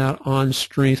taken out on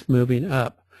strength moving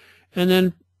up. And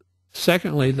then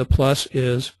secondly, the plus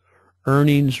is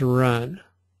earnings run.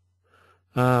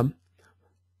 A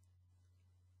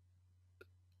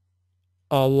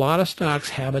lot of stocks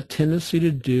have a tendency to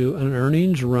do an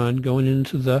earnings run going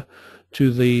into the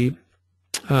 2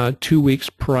 weeks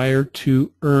prior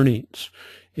to earnings,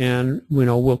 and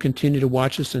we'll continue to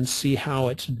watch this and see how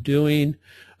it's doing.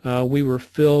 We were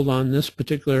filled on this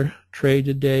particular trade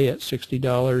today at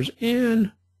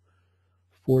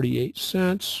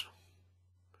 $60.48,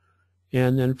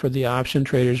 and then for the option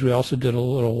traders, we also did a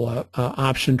little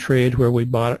option trade where we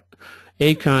bought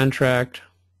a contract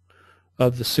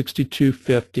of the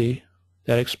 62.50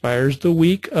 that expires the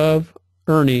week of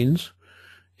earnings,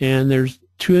 and there's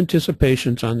 2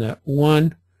 anticipations on that.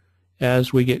 One,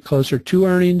 as we get closer to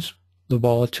earnings, the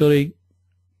volatility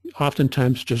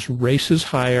oftentimes just races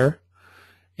higher,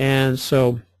 and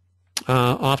so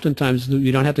oftentimes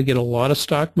you don't have to get a lot of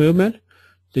stock movement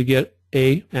to get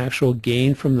a actual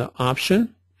gain from the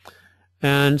option.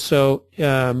 And so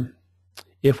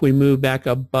if we move back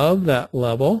above that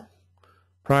level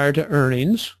prior to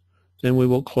earnings, then we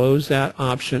will close that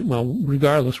option. Well,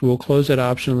 regardless, we will close that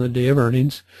option on the day of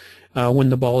earnings when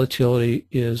the volatility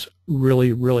is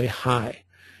really, really high.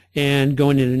 And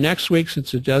going into next week,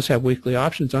 since it does have weekly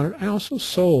options on it, I also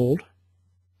sold,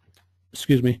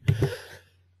 excuse me,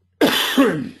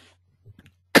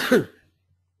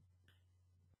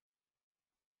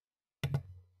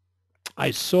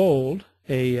 I sold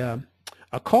a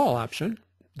call option,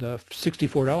 the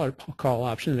 $64 call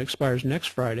option that expires next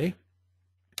Friday.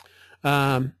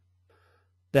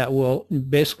 That will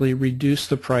basically reduce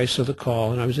the price of the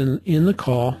call, and I was in the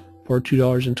call for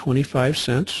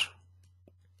 $2.25.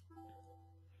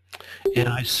 and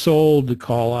I sold the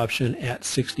call option at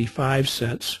 65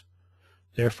 cents.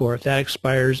 Therefore, if that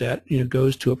expires at,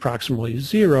 goes to approximately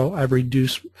zero, I've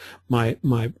reduced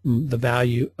the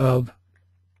value of,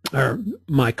 or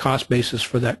my cost basis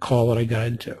for that call that I got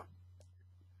into.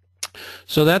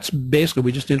 So that's basically,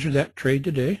 we just entered that trade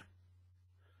today.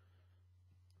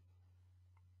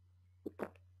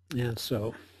 And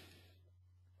so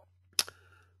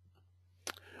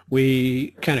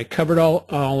we kind of covered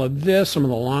all of this, some of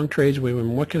the long trades we've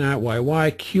been looking at,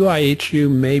 YY.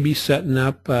 QIHU may be setting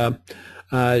up.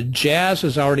 Jazz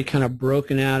has already kind of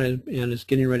broken out and is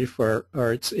getting ready for,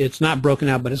 or it's not broken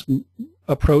out, but it's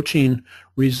approaching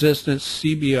resistance.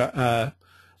 Cyber,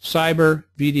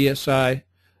 VDSI,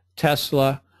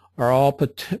 Tesla are all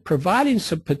providing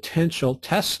some potential.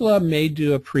 Tesla may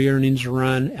do a pre-earnings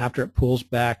run after it pulls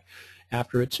back,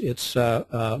 after its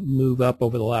move up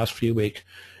over the last few weeks.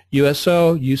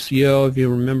 USO, UCO, if you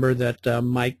remember that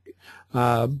Mike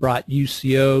brought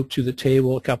UCO to the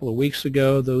table a couple of weeks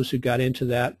ago. Those who got into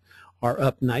that are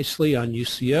up nicely on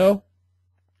UCO,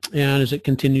 and as it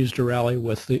continues to rally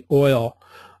with the oil,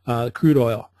 crude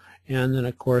oil. And then,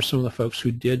 of course, some of the folks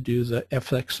who did do the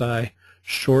FXI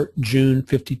short June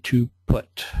 52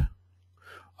 put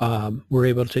were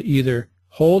able to either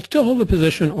still hold the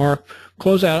position or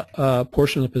close out a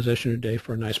portion of the position today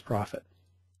for a nice profit.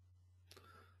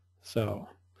 So,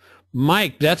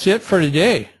 Mike, that's it for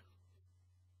today.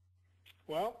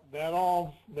 Well, that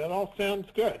all sounds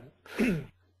good.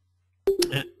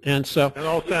 And so it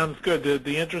all sounds good.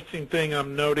 The interesting thing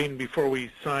I'm noting before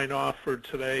we sign off for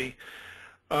today,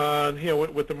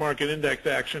 with the market index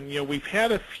action, we've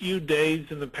had a few days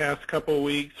in the past couple of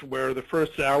weeks where the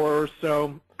first hour or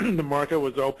so the market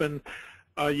was open.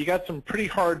 You got some pretty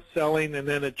hard selling, and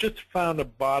then it just found a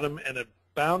bottom and it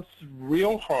bounced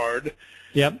real hard.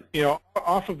 Yep.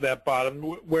 Off of that bottom,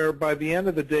 where by the end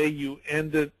of the day you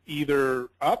ended either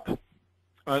up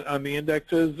on the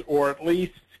indexes or at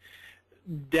least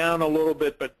down a little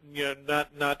bit, but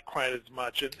not quite as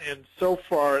much. And so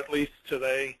far, at least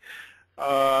today,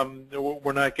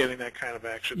 we're not getting that kind of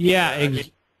action. Yeah,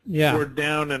 yeah. We're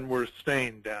down and we're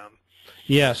staying down.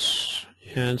 Yes,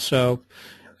 and so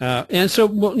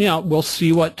we'll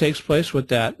see what takes place with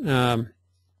that.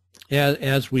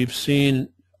 As we've seen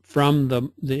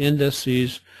from the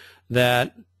indices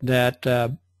that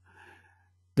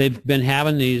they've been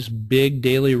having these big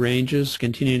daily ranges,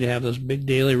 continue to have those big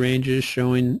daily ranges,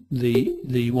 showing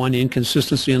the one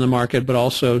inconsistency in the market, but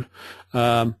also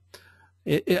I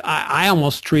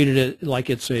almost treated it like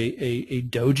it's a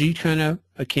doji kind of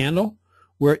a candle,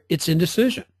 where it's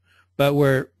indecision, but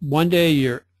where one day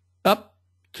you're up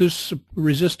to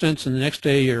resistance and the next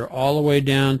day you're all the way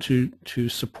down to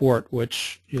support,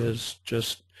 which is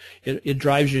just it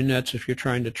drives you nuts if you're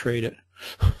trying to trade it.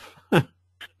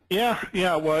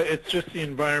 Yeah. Well, it's just the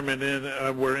environment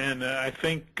we're in. I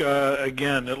think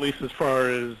again, at least as far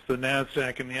as the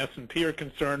Nasdaq and the S&P are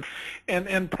concerned,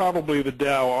 and probably the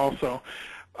Dow also,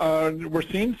 we're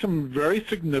seeing some very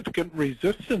significant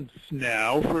resistance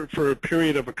now for a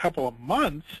period of a couple of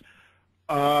months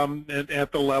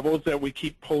at the levels that we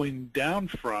keep pulling down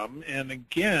from. And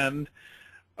again,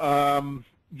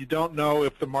 you don't know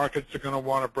if the markets are going to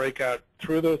want to break out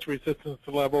through those resistance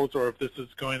levels, or if this is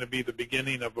going to be the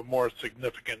beginning of a more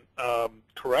significant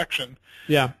correction.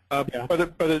 Yeah.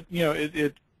 But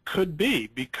it could be,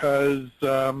 because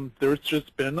there's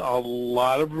just been a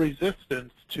lot of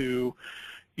resistance to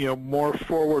more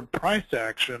forward price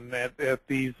action at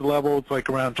these levels, like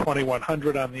around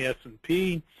 2,100 on the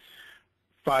S&P,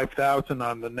 5,000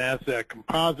 on the Nasdaq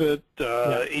Composite,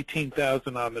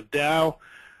 18,000 on the Dow.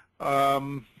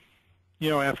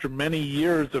 After many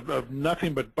years of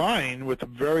nothing but buying with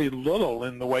very little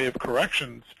in the way of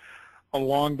corrections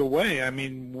along the way, I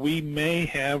mean, we may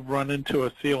have run into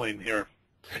a ceiling here.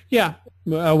 Yeah,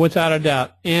 without a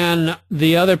doubt. And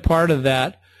the other part of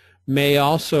that may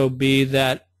also be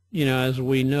that, as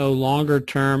we know, longer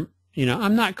term,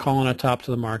 I'm not calling a top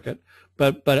to the market,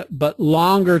 but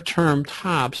longer term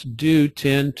tops do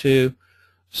tend to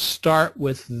start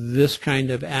with this kind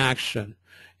of action.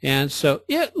 And so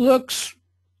it looks,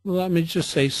 let me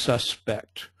just say,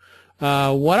 suspect.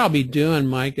 What I'll be doing,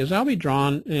 Mike, is I'll be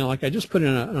drawing, like I just put in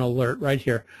an alert right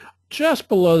here, just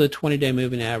below the 20-day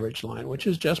moving average line, which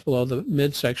is just below the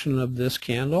midsection of this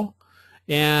candle.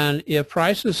 And if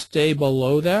prices stay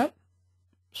below that,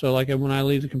 so like when I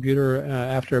leave the computer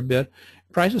after a bit,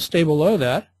 prices stay below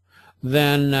that,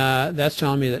 then that's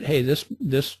telling me that, hey,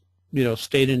 this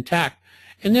stayed intact.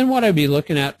 And then what I'd be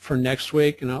looking at for next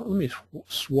week, and let me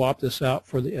swap this out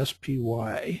for the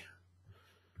SPY.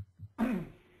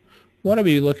 What I'd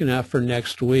be looking at for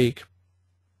next week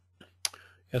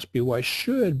SPY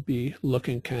should be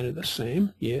looking kind of the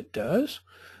same. Yeah, it does.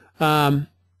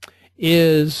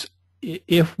 Is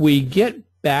if we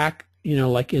get back,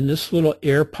 like in this little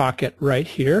air pocket right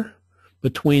here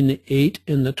between the 8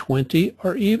 and the 20,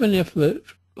 or even if the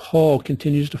hull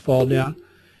continues to fall down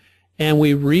and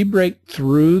we re-break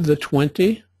through the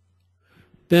 20,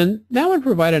 then that would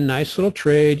provide a nice little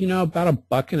trade, about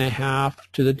 $1.50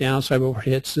 to the downside before it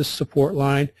hits this support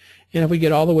line. And if we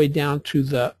get all the way down to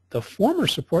the former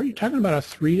support, you're talking about a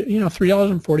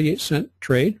 $3.48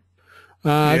 trade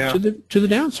to the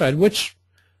downside, which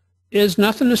is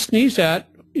nothing to sneeze at.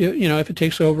 If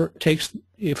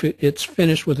it it's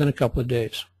finished within a couple of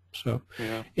days. So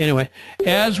anyway,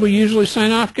 as we usually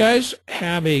sign off, guys,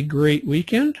 have a great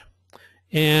weekend,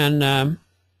 and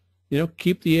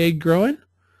keep the egg growing.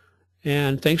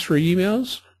 And thanks for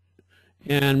emails.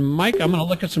 And Mike, I'm going to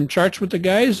look at some charts with the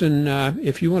guys, and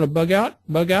if you want to bug out,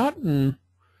 and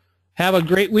have a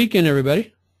great weekend,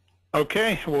 everybody.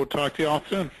 Okay, we'll talk to you all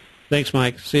soon. Thanks,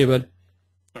 Mike. See you, bud.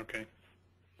 Okay.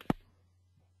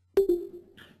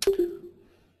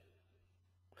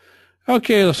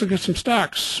 Okay, let's look at some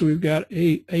stocks. We've got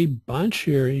a bunch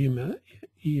here.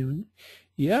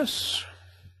 Yes.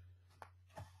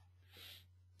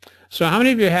 So how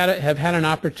many of you have had an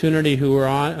opportunity who are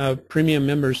on premium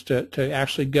members to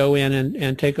actually go in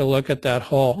and take a look at that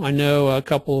hull? I know a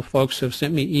couple of folks have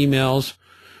sent me emails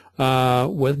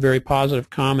with very positive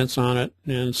comments on it,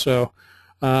 and so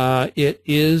it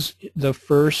is the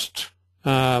first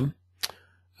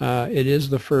webinar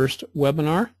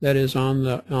that is on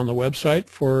the website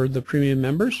for the premium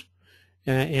members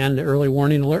and the early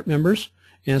warning alert members,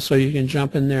 and so you can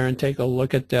jump in there and take a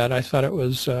look at that. I thought it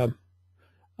was.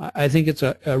 I think it's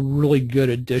a really good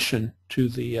addition to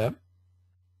the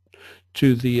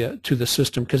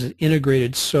system because it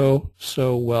integrated so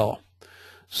well.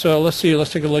 So let's see.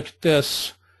 Let's take a look at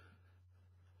this.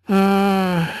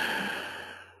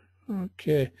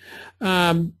 Okay,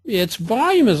 its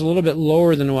volume is a little bit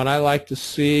lower than what I like to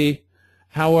see.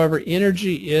 However,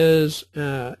 energy is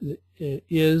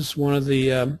one of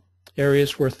the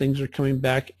areas where things are coming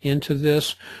back into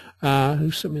this. Who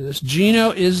sent me this?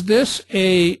 Gino, is this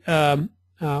a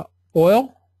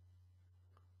oil?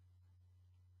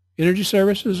 Energy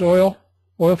services, oil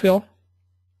field?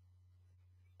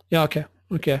 Yeah,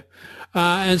 okay.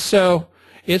 And so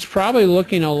it's probably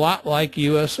looking a lot like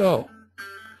USO.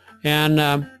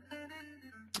 And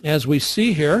as we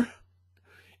see here,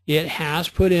 it has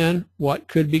put in what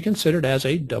could be considered as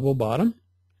a double bottom,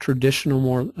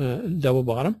 traditional double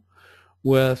bottom,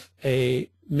 with a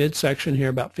midsection here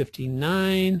about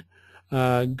 59,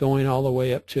 going all the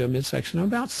way up to a midsection of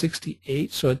about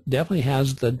 68. So it definitely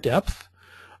has the depth.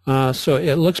 So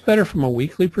it looks better from a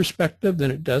weekly perspective than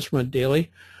it does from a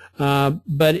daily.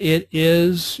 But it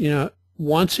is,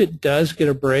 once it does get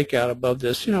a breakout above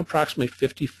this, approximately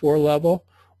 54 level,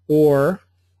 or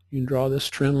you can draw this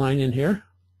trend line in here,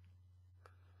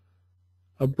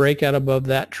 a breakout above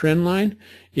that trend line,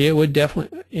 it would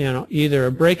definitely, either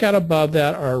a breakout above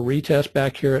that or a retest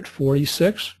back here at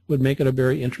 46 would make it a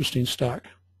very interesting stock.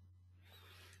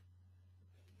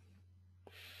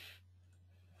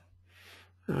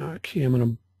 Okay, I'm going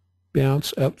to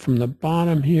bounce up from the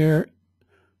bottom here.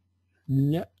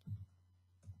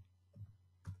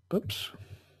 Oops.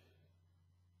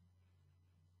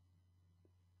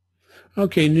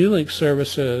 Okay, Newlink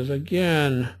Services,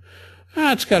 again,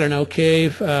 it's got an okay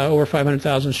over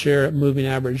 500,000 share moving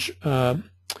average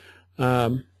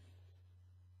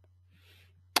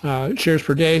shares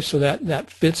per day, so that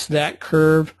fits that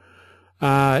curve.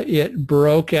 It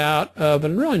broke out of a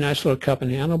really nice little cup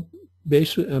and handle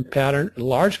base pattern,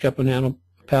 large cup and handle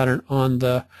pattern on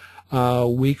the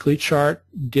weekly chart,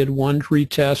 did one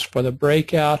retest for the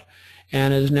breakout,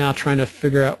 and is now trying to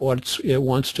figure out what it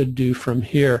wants to do from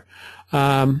here.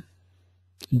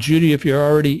 Judy, if you're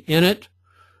already in it,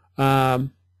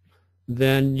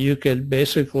 then you could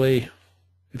basically,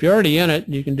 if you're already in it,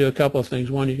 you can do a couple of things.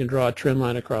 One, you can draw a trend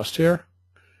line across here,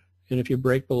 and if you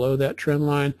break below that trend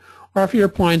line, or if you're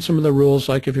applying some of the rules,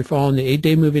 like if you're following the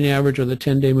 8-day moving average or the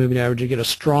 10-day moving average, you get a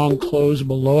strong close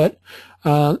below it,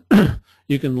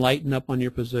 you can lighten up on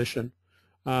your position.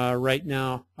 Right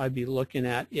now, I'd be looking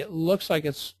at, it looks like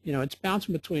it's, it's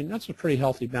bouncing between, that's a pretty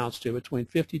healthy bounce too, between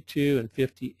 52 and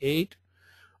 58.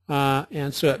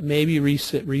 And so it may be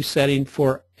resetting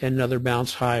for another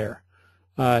bounce higher.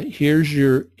 Here's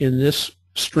your, in this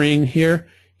string here,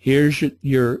 here's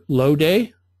your low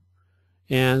day.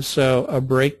 And so a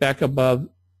break back above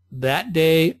that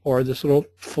day, or this little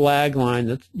flag line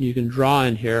that you can draw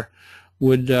in here,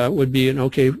 would be an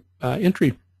okay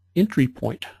entry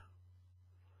point.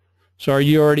 So are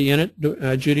you already in it,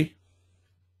 Judy?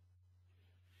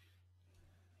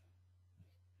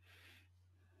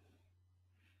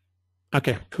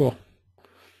 Okay, cool.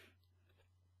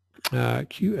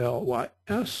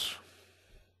 QLYS.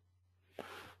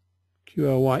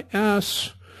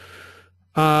 QLYS.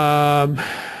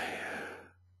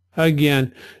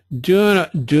 Again, doing a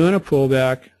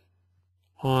pullback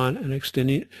on an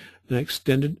extended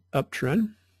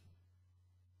uptrend.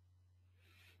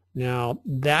 Now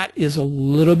that is a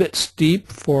little bit steep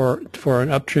for an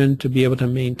uptrend to be able to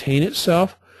maintain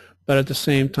itself, but at the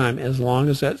same time, as long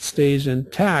as that stays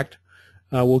intact,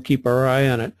 we'll keep our eye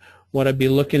on it. What I'd be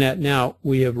looking at now,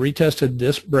 we have retested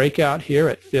this breakout here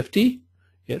at 50.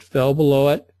 It fell below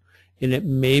it, and it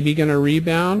may be going to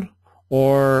rebound,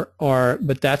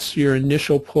 but that's your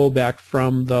initial pullback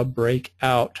from the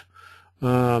breakout.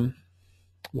 What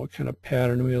kind of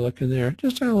pattern are we looking there?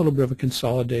 Just a little bit of a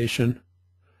consolidation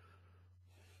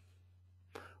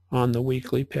on the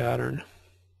weekly pattern.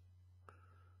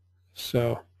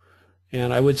 So,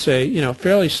 and I would say,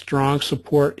 fairly strong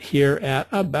support here at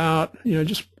about,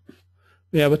 just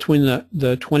between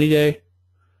the 20-day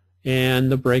and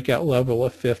the breakout level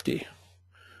of 50.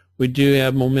 We do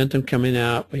have momentum coming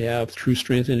out. We have true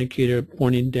strength indicator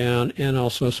pointing down, and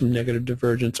also some negative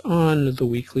divergence on the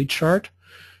weekly chart.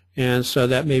 And so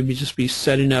that may just be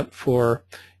setting up for,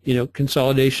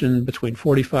 consolidation between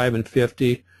 45 and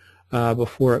 50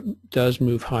 before it does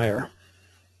move higher.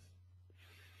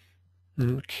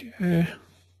 Okay.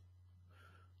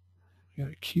 Got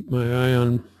to keep my eye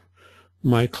on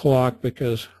my clock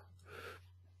because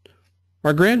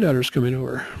our granddaughter's coming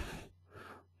over.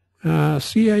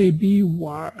 CABY.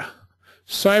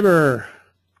 Cyber.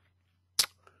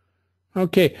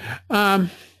 Okay.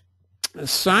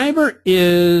 Cyber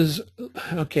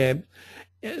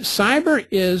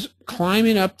is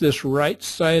climbing up this right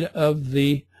side of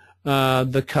the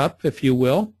cup, if you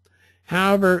will.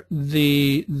 However,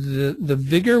 the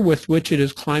vigor with which it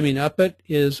is climbing up it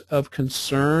is of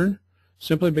concern,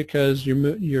 simply because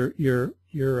your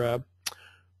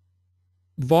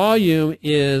volume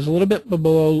is a little bit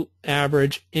below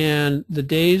average, and the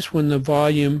days when the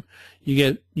volume you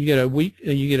get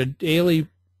a daily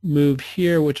move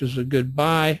here, which is a good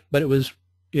buy, but it was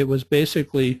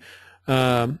basically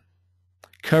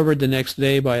covered the next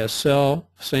day by a sell,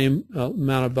 same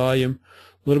amount of volume,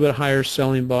 a little bit higher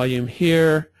selling volume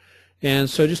here. And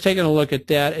so just taking a look at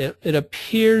that, it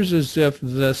appears as if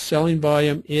the selling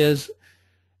volume is,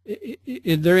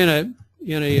 they're in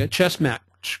a chess match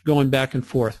going back and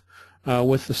forth,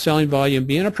 with the selling volume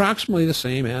being approximately the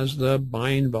same as the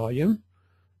buying volume.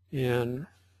 And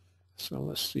so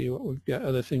let's see what we've got,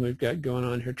 other thing we've got going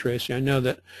on here, Tracy. I know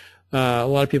that a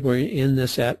lot of people are in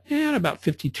this at about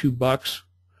 $52.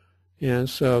 And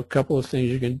so a couple of things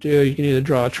you can do. You can either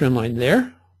draw a trend line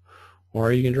there,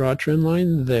 or you can draw a trend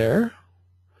line there.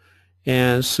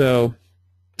 And so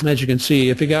as you can see,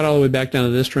 if it got all the way back down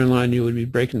to this trend line, you would be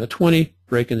breaking the 20,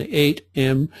 breaking the 8,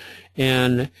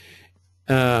 and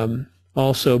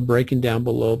also breaking down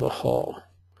below the hull.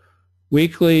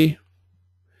 Weekly,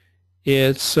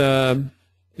 it's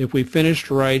if we finished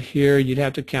right here, you'd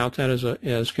have to count that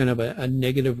as kind of a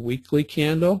negative weekly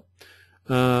candle.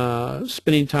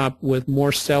 Spinning top with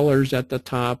more sellers at the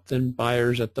top than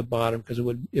buyers at the bottom, because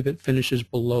if it finishes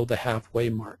below the halfway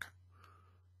mark.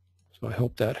 So I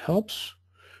hope that helps.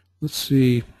 Let's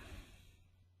see.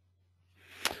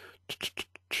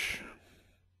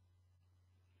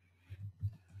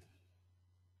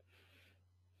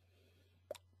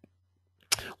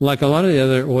 Like a lot of the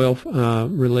other oil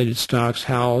related stocks,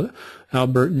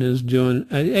 Halliburton is doing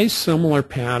a similar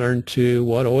pattern to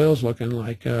what oil is looking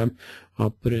like. I'll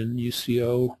put in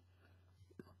UCO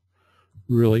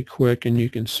really quick, and you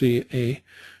can see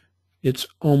it's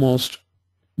almost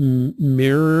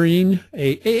mirroring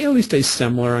at least a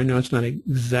similar, I know it's not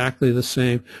exactly the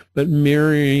same, but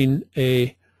mirroring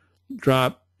a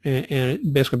drop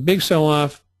and basically a big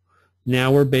sell-off.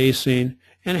 Now we're basing,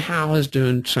 and Hal is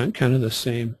doing kind of the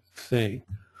same thing.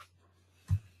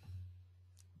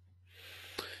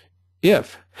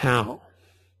 If Hal,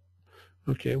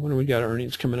 okay, when do we got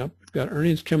earnings coming up? We've got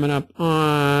earnings coming up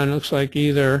on, looks like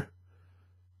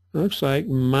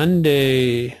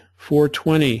Monday,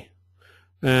 4/20,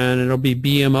 and it'll be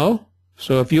BMO.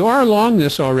 So if you are long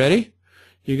this already,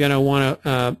 you're going to want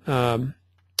to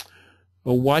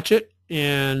watch it.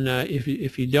 And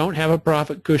if you don't have a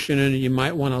profit cushion in it, you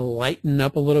might want to lighten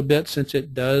up a little bit, since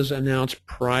it does announce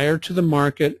prior to the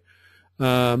market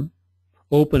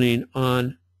opening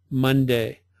on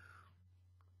Monday.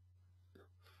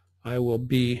 I will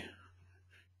be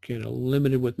kind of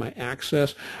limited with my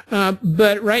access,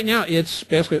 but right now it's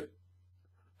basically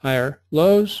higher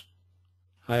lows,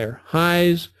 higher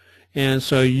highs, and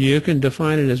so you can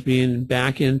define it as being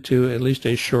back into at least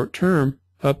a short-term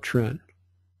uptrend.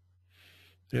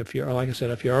 And if you're, like I said,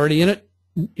 if you're already in it,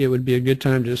 it would be a good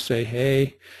time to say,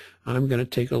 hey, I'm going to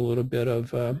take a little bit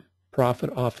of profit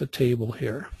off the table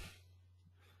here.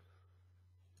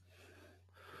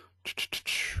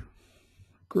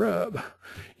 Grub.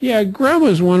 Yeah, Grub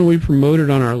was one we promoted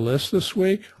on our list this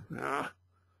week.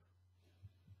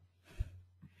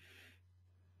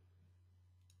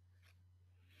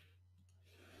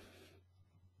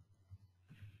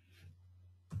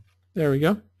 There we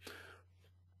go.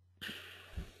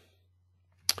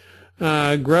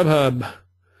 Grubhub.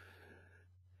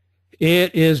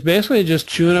 It is basically just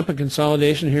chewing up a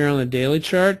consolidation here on the daily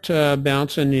chart,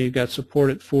 bouncing. You've got support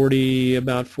at 40,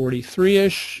 about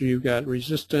 43-ish. You've got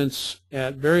resistance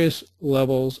at various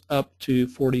levels up to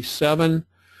 47.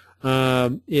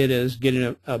 It is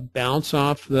getting a bounce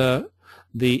off the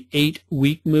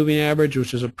 8-week moving average,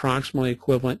 which is approximately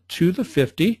equivalent to the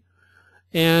 50.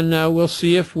 And we'll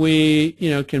see if we,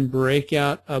 can break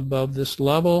out above this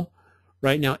level.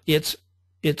 Right now, it's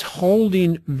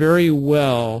holding very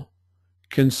well,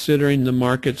 considering the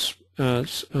market's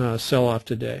sell-off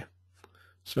today.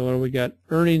 So what do we got?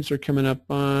 Earnings are coming up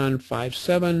on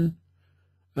 5/7,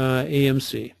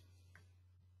 AMC.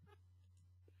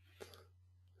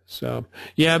 So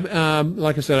yeah,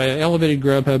 like I said, I elevated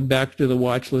Grubhub back to the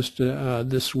watch list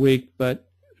this week, but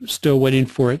still waiting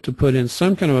for it to put in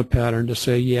some kind of a pattern to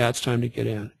say, yeah, it's time to get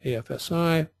in.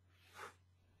 AFSI.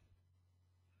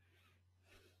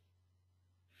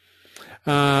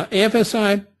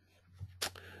 AFSI,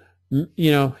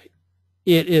 it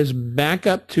is back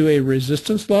up to a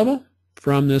resistance level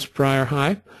from this prior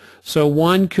high. So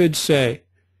one could say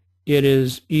it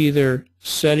is either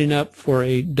setting up for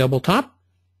a double top,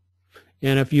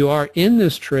 and if you are in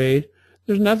this trade,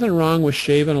 there's nothing wrong with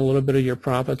shaving a little bit of your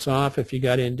profits off if you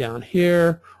got in down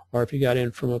here, or if you got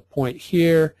in from a point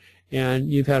here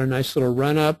and you've had a nice little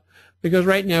run up, because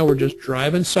right now we're just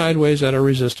driving sideways at a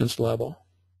resistance level.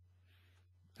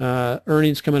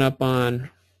 Earnings coming up on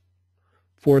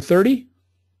 4/30,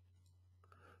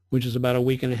 which is about a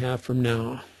week and a half from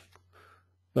now.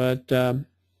 But as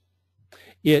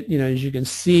you can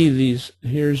see,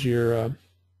 here's your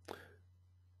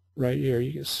right here.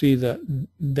 You can see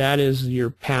that is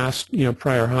your past,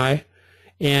 prior high,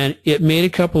 and it made a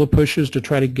couple of pushes to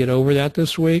try to get over that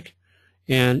this week,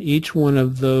 and each one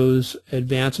of those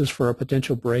advances for a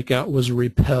potential breakout was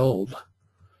repelled.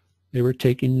 They were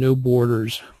taking no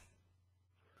borders.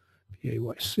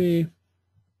 PAYC.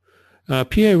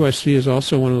 PAYC is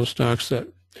also one of those stocks that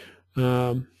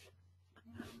I'm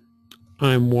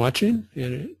watching,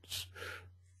 and it's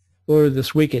over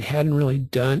this week it hadn't really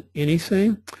done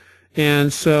anything,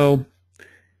 and so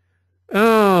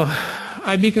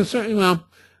I'd be concerned. Well,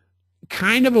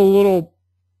 kind of a little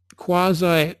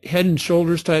quasi head and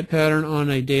shoulders type pattern on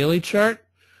a daily chart.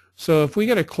 So if we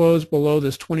get a close below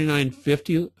this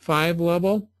 29.55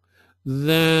 level,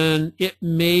 then it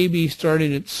may be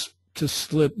starting to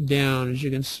slip down. As you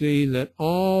can see, that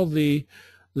all the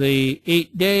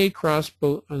 8-day cross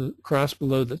below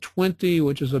the 20,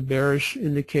 which is a bearish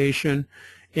indication,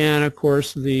 and of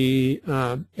course the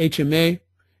HMA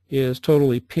is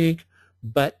totally pink,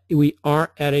 but we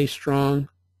are at a strong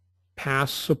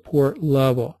past support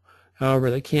level. However,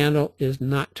 the candle is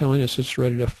not telling us it's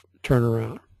ready to turn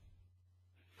around.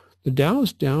 The Dow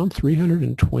is down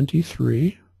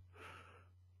 323.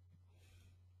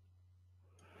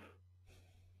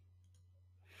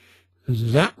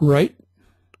 Is that right,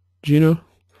 Gino?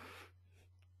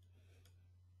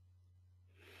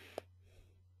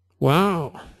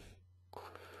 Wow.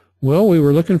 Well, we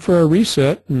were looking for a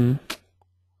reset, and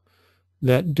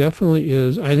that definitely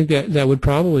is. I think that would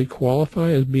probably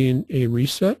qualify as being a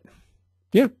reset.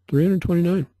 Yeah,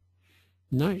 329.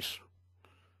 Nice.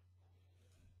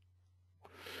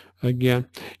 Again,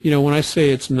 when I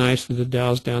say it's nice that the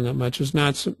Dow's down that much, it's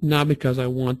not because I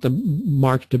want the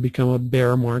market to become a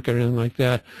bear market or anything like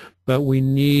that, but we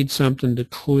need something to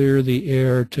clear the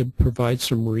air to provide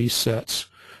some resets.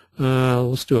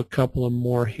 Let's do a couple of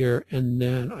more here, and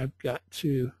then I've got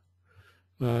to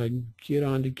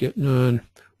getting on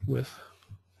with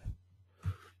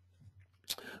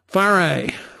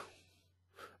FireEye.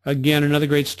 Again, another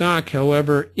great stock.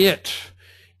 However, it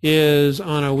is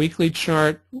on a weekly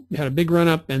chart, had a big run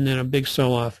up and then a big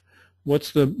sell off. What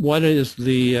is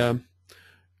the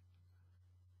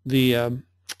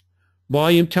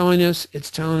Volume telling us,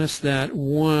 it's telling us that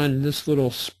this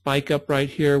little spike up right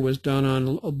here was done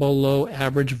on below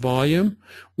average volume,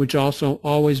 which also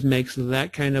always makes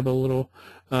that kind of a little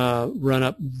run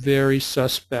up very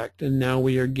suspect. And now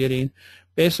we are getting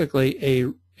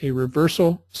basically a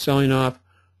reversal selling off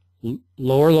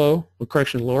lower low,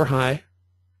 lower high,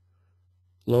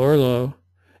 lower low.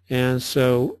 And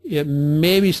so it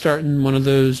may be starting one of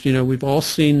those, we've all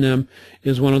seen them,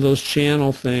 is one of those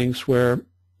channel things where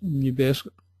you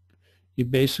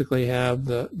basically have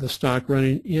the stock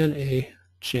running in a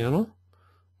channel,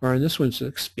 or in this one's an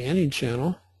expanding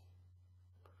channel,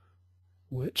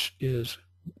 which is,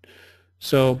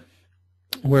 so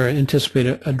we're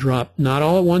anticipating a drop, not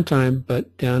all at one time,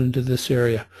 but down into this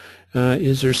area.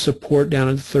 Is there support down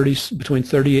in between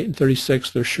 38 and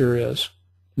 36? There sure is.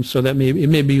 And so it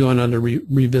may be going on to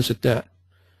revisit that.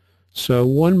 So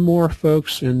one more,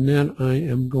 folks, and then I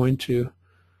am going to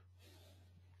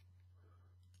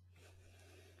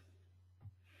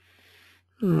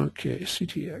okay,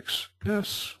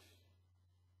 CTXS.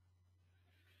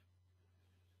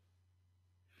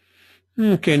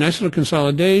 Okay, nice little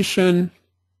consolidation.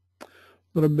 A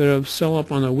little bit of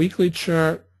sell-off on the weekly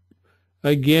chart.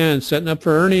 Again, setting up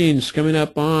for earnings coming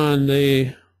up on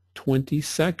the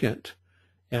 22nd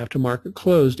after market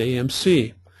closed,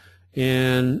 AMC.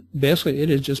 And basically it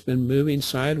has just been moving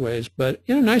sideways, but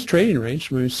in a nice trading range,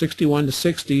 from 61 to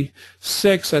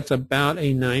 66. That's about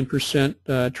a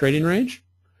 9% trading range.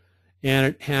 And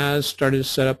it has started to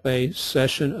set up a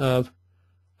session of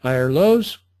higher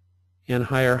lows and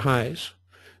higher highs.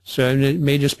 So it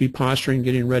may just be posturing,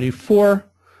 getting ready for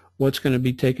what's going to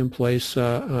be taking place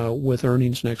with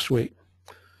earnings next week.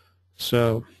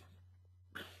 So,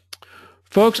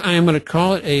 folks, I am going to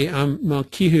call it a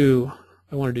Kihu.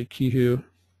 I want to do Kihu.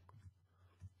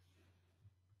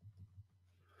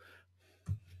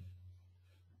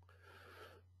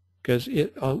 Because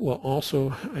it will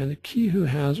also, and the Kihu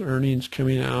has earnings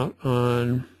coming out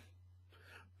on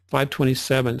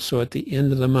 5/27, so at the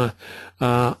end of the month,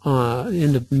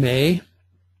 end of May.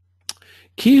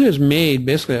 Kihu has made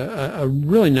basically a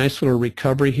really nice little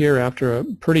recovery here after a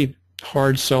pretty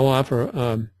hard sell-off,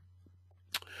 or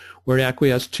where it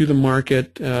acquiesced to the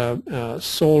market,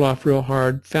 sold off real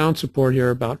hard, found support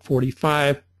here about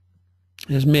 45,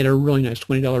 has made a really nice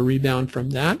 $20 rebound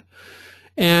from that.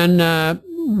 And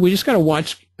we just got to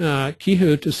watch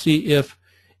Kihu to see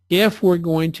if we're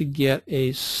going to get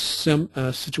a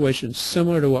situation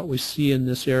similar to what we see in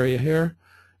this area here.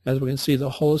 As we can see,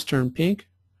 the whole is turned pink.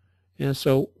 And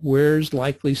so where's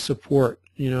likely support?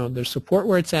 There's support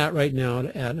where it's at right now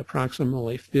at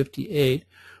approximately 58.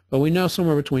 But we know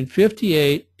somewhere between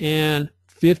 58 and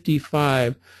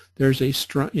 55, there's a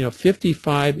strong,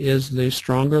 55 is the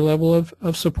stronger level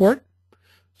of support.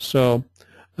 So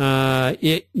could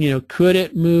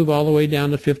it move all the way down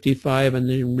to 55 and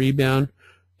then rebound?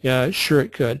 Yeah, sure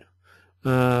it could.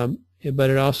 But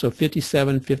it also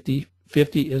 57, 50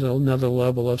 is another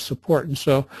level of support. And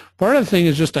so part of the thing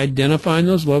is just identifying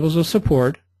those levels of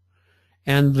support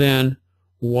and then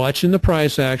watching the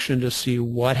price action to see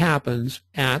what happens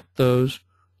at those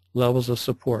levels of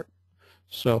support.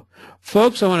 So,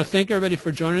 folks, I want to thank everybody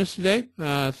for joining us today.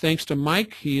 Thanks to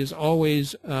Mike. He is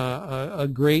always a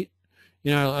great,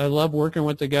 I love working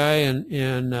with the guy,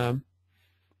 and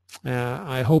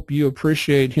I hope you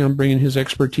appreciate him bringing his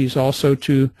expertise also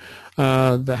to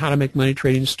the How to Make Money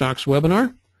Trading Stocks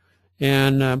webinar.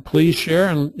 And please share,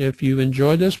 and if you've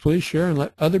enjoyed this, please share and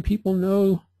let other people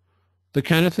know the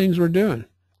kind of things we're doing.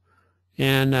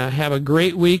 And have a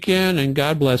great weekend, and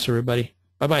God bless everybody.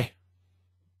 Bye-bye.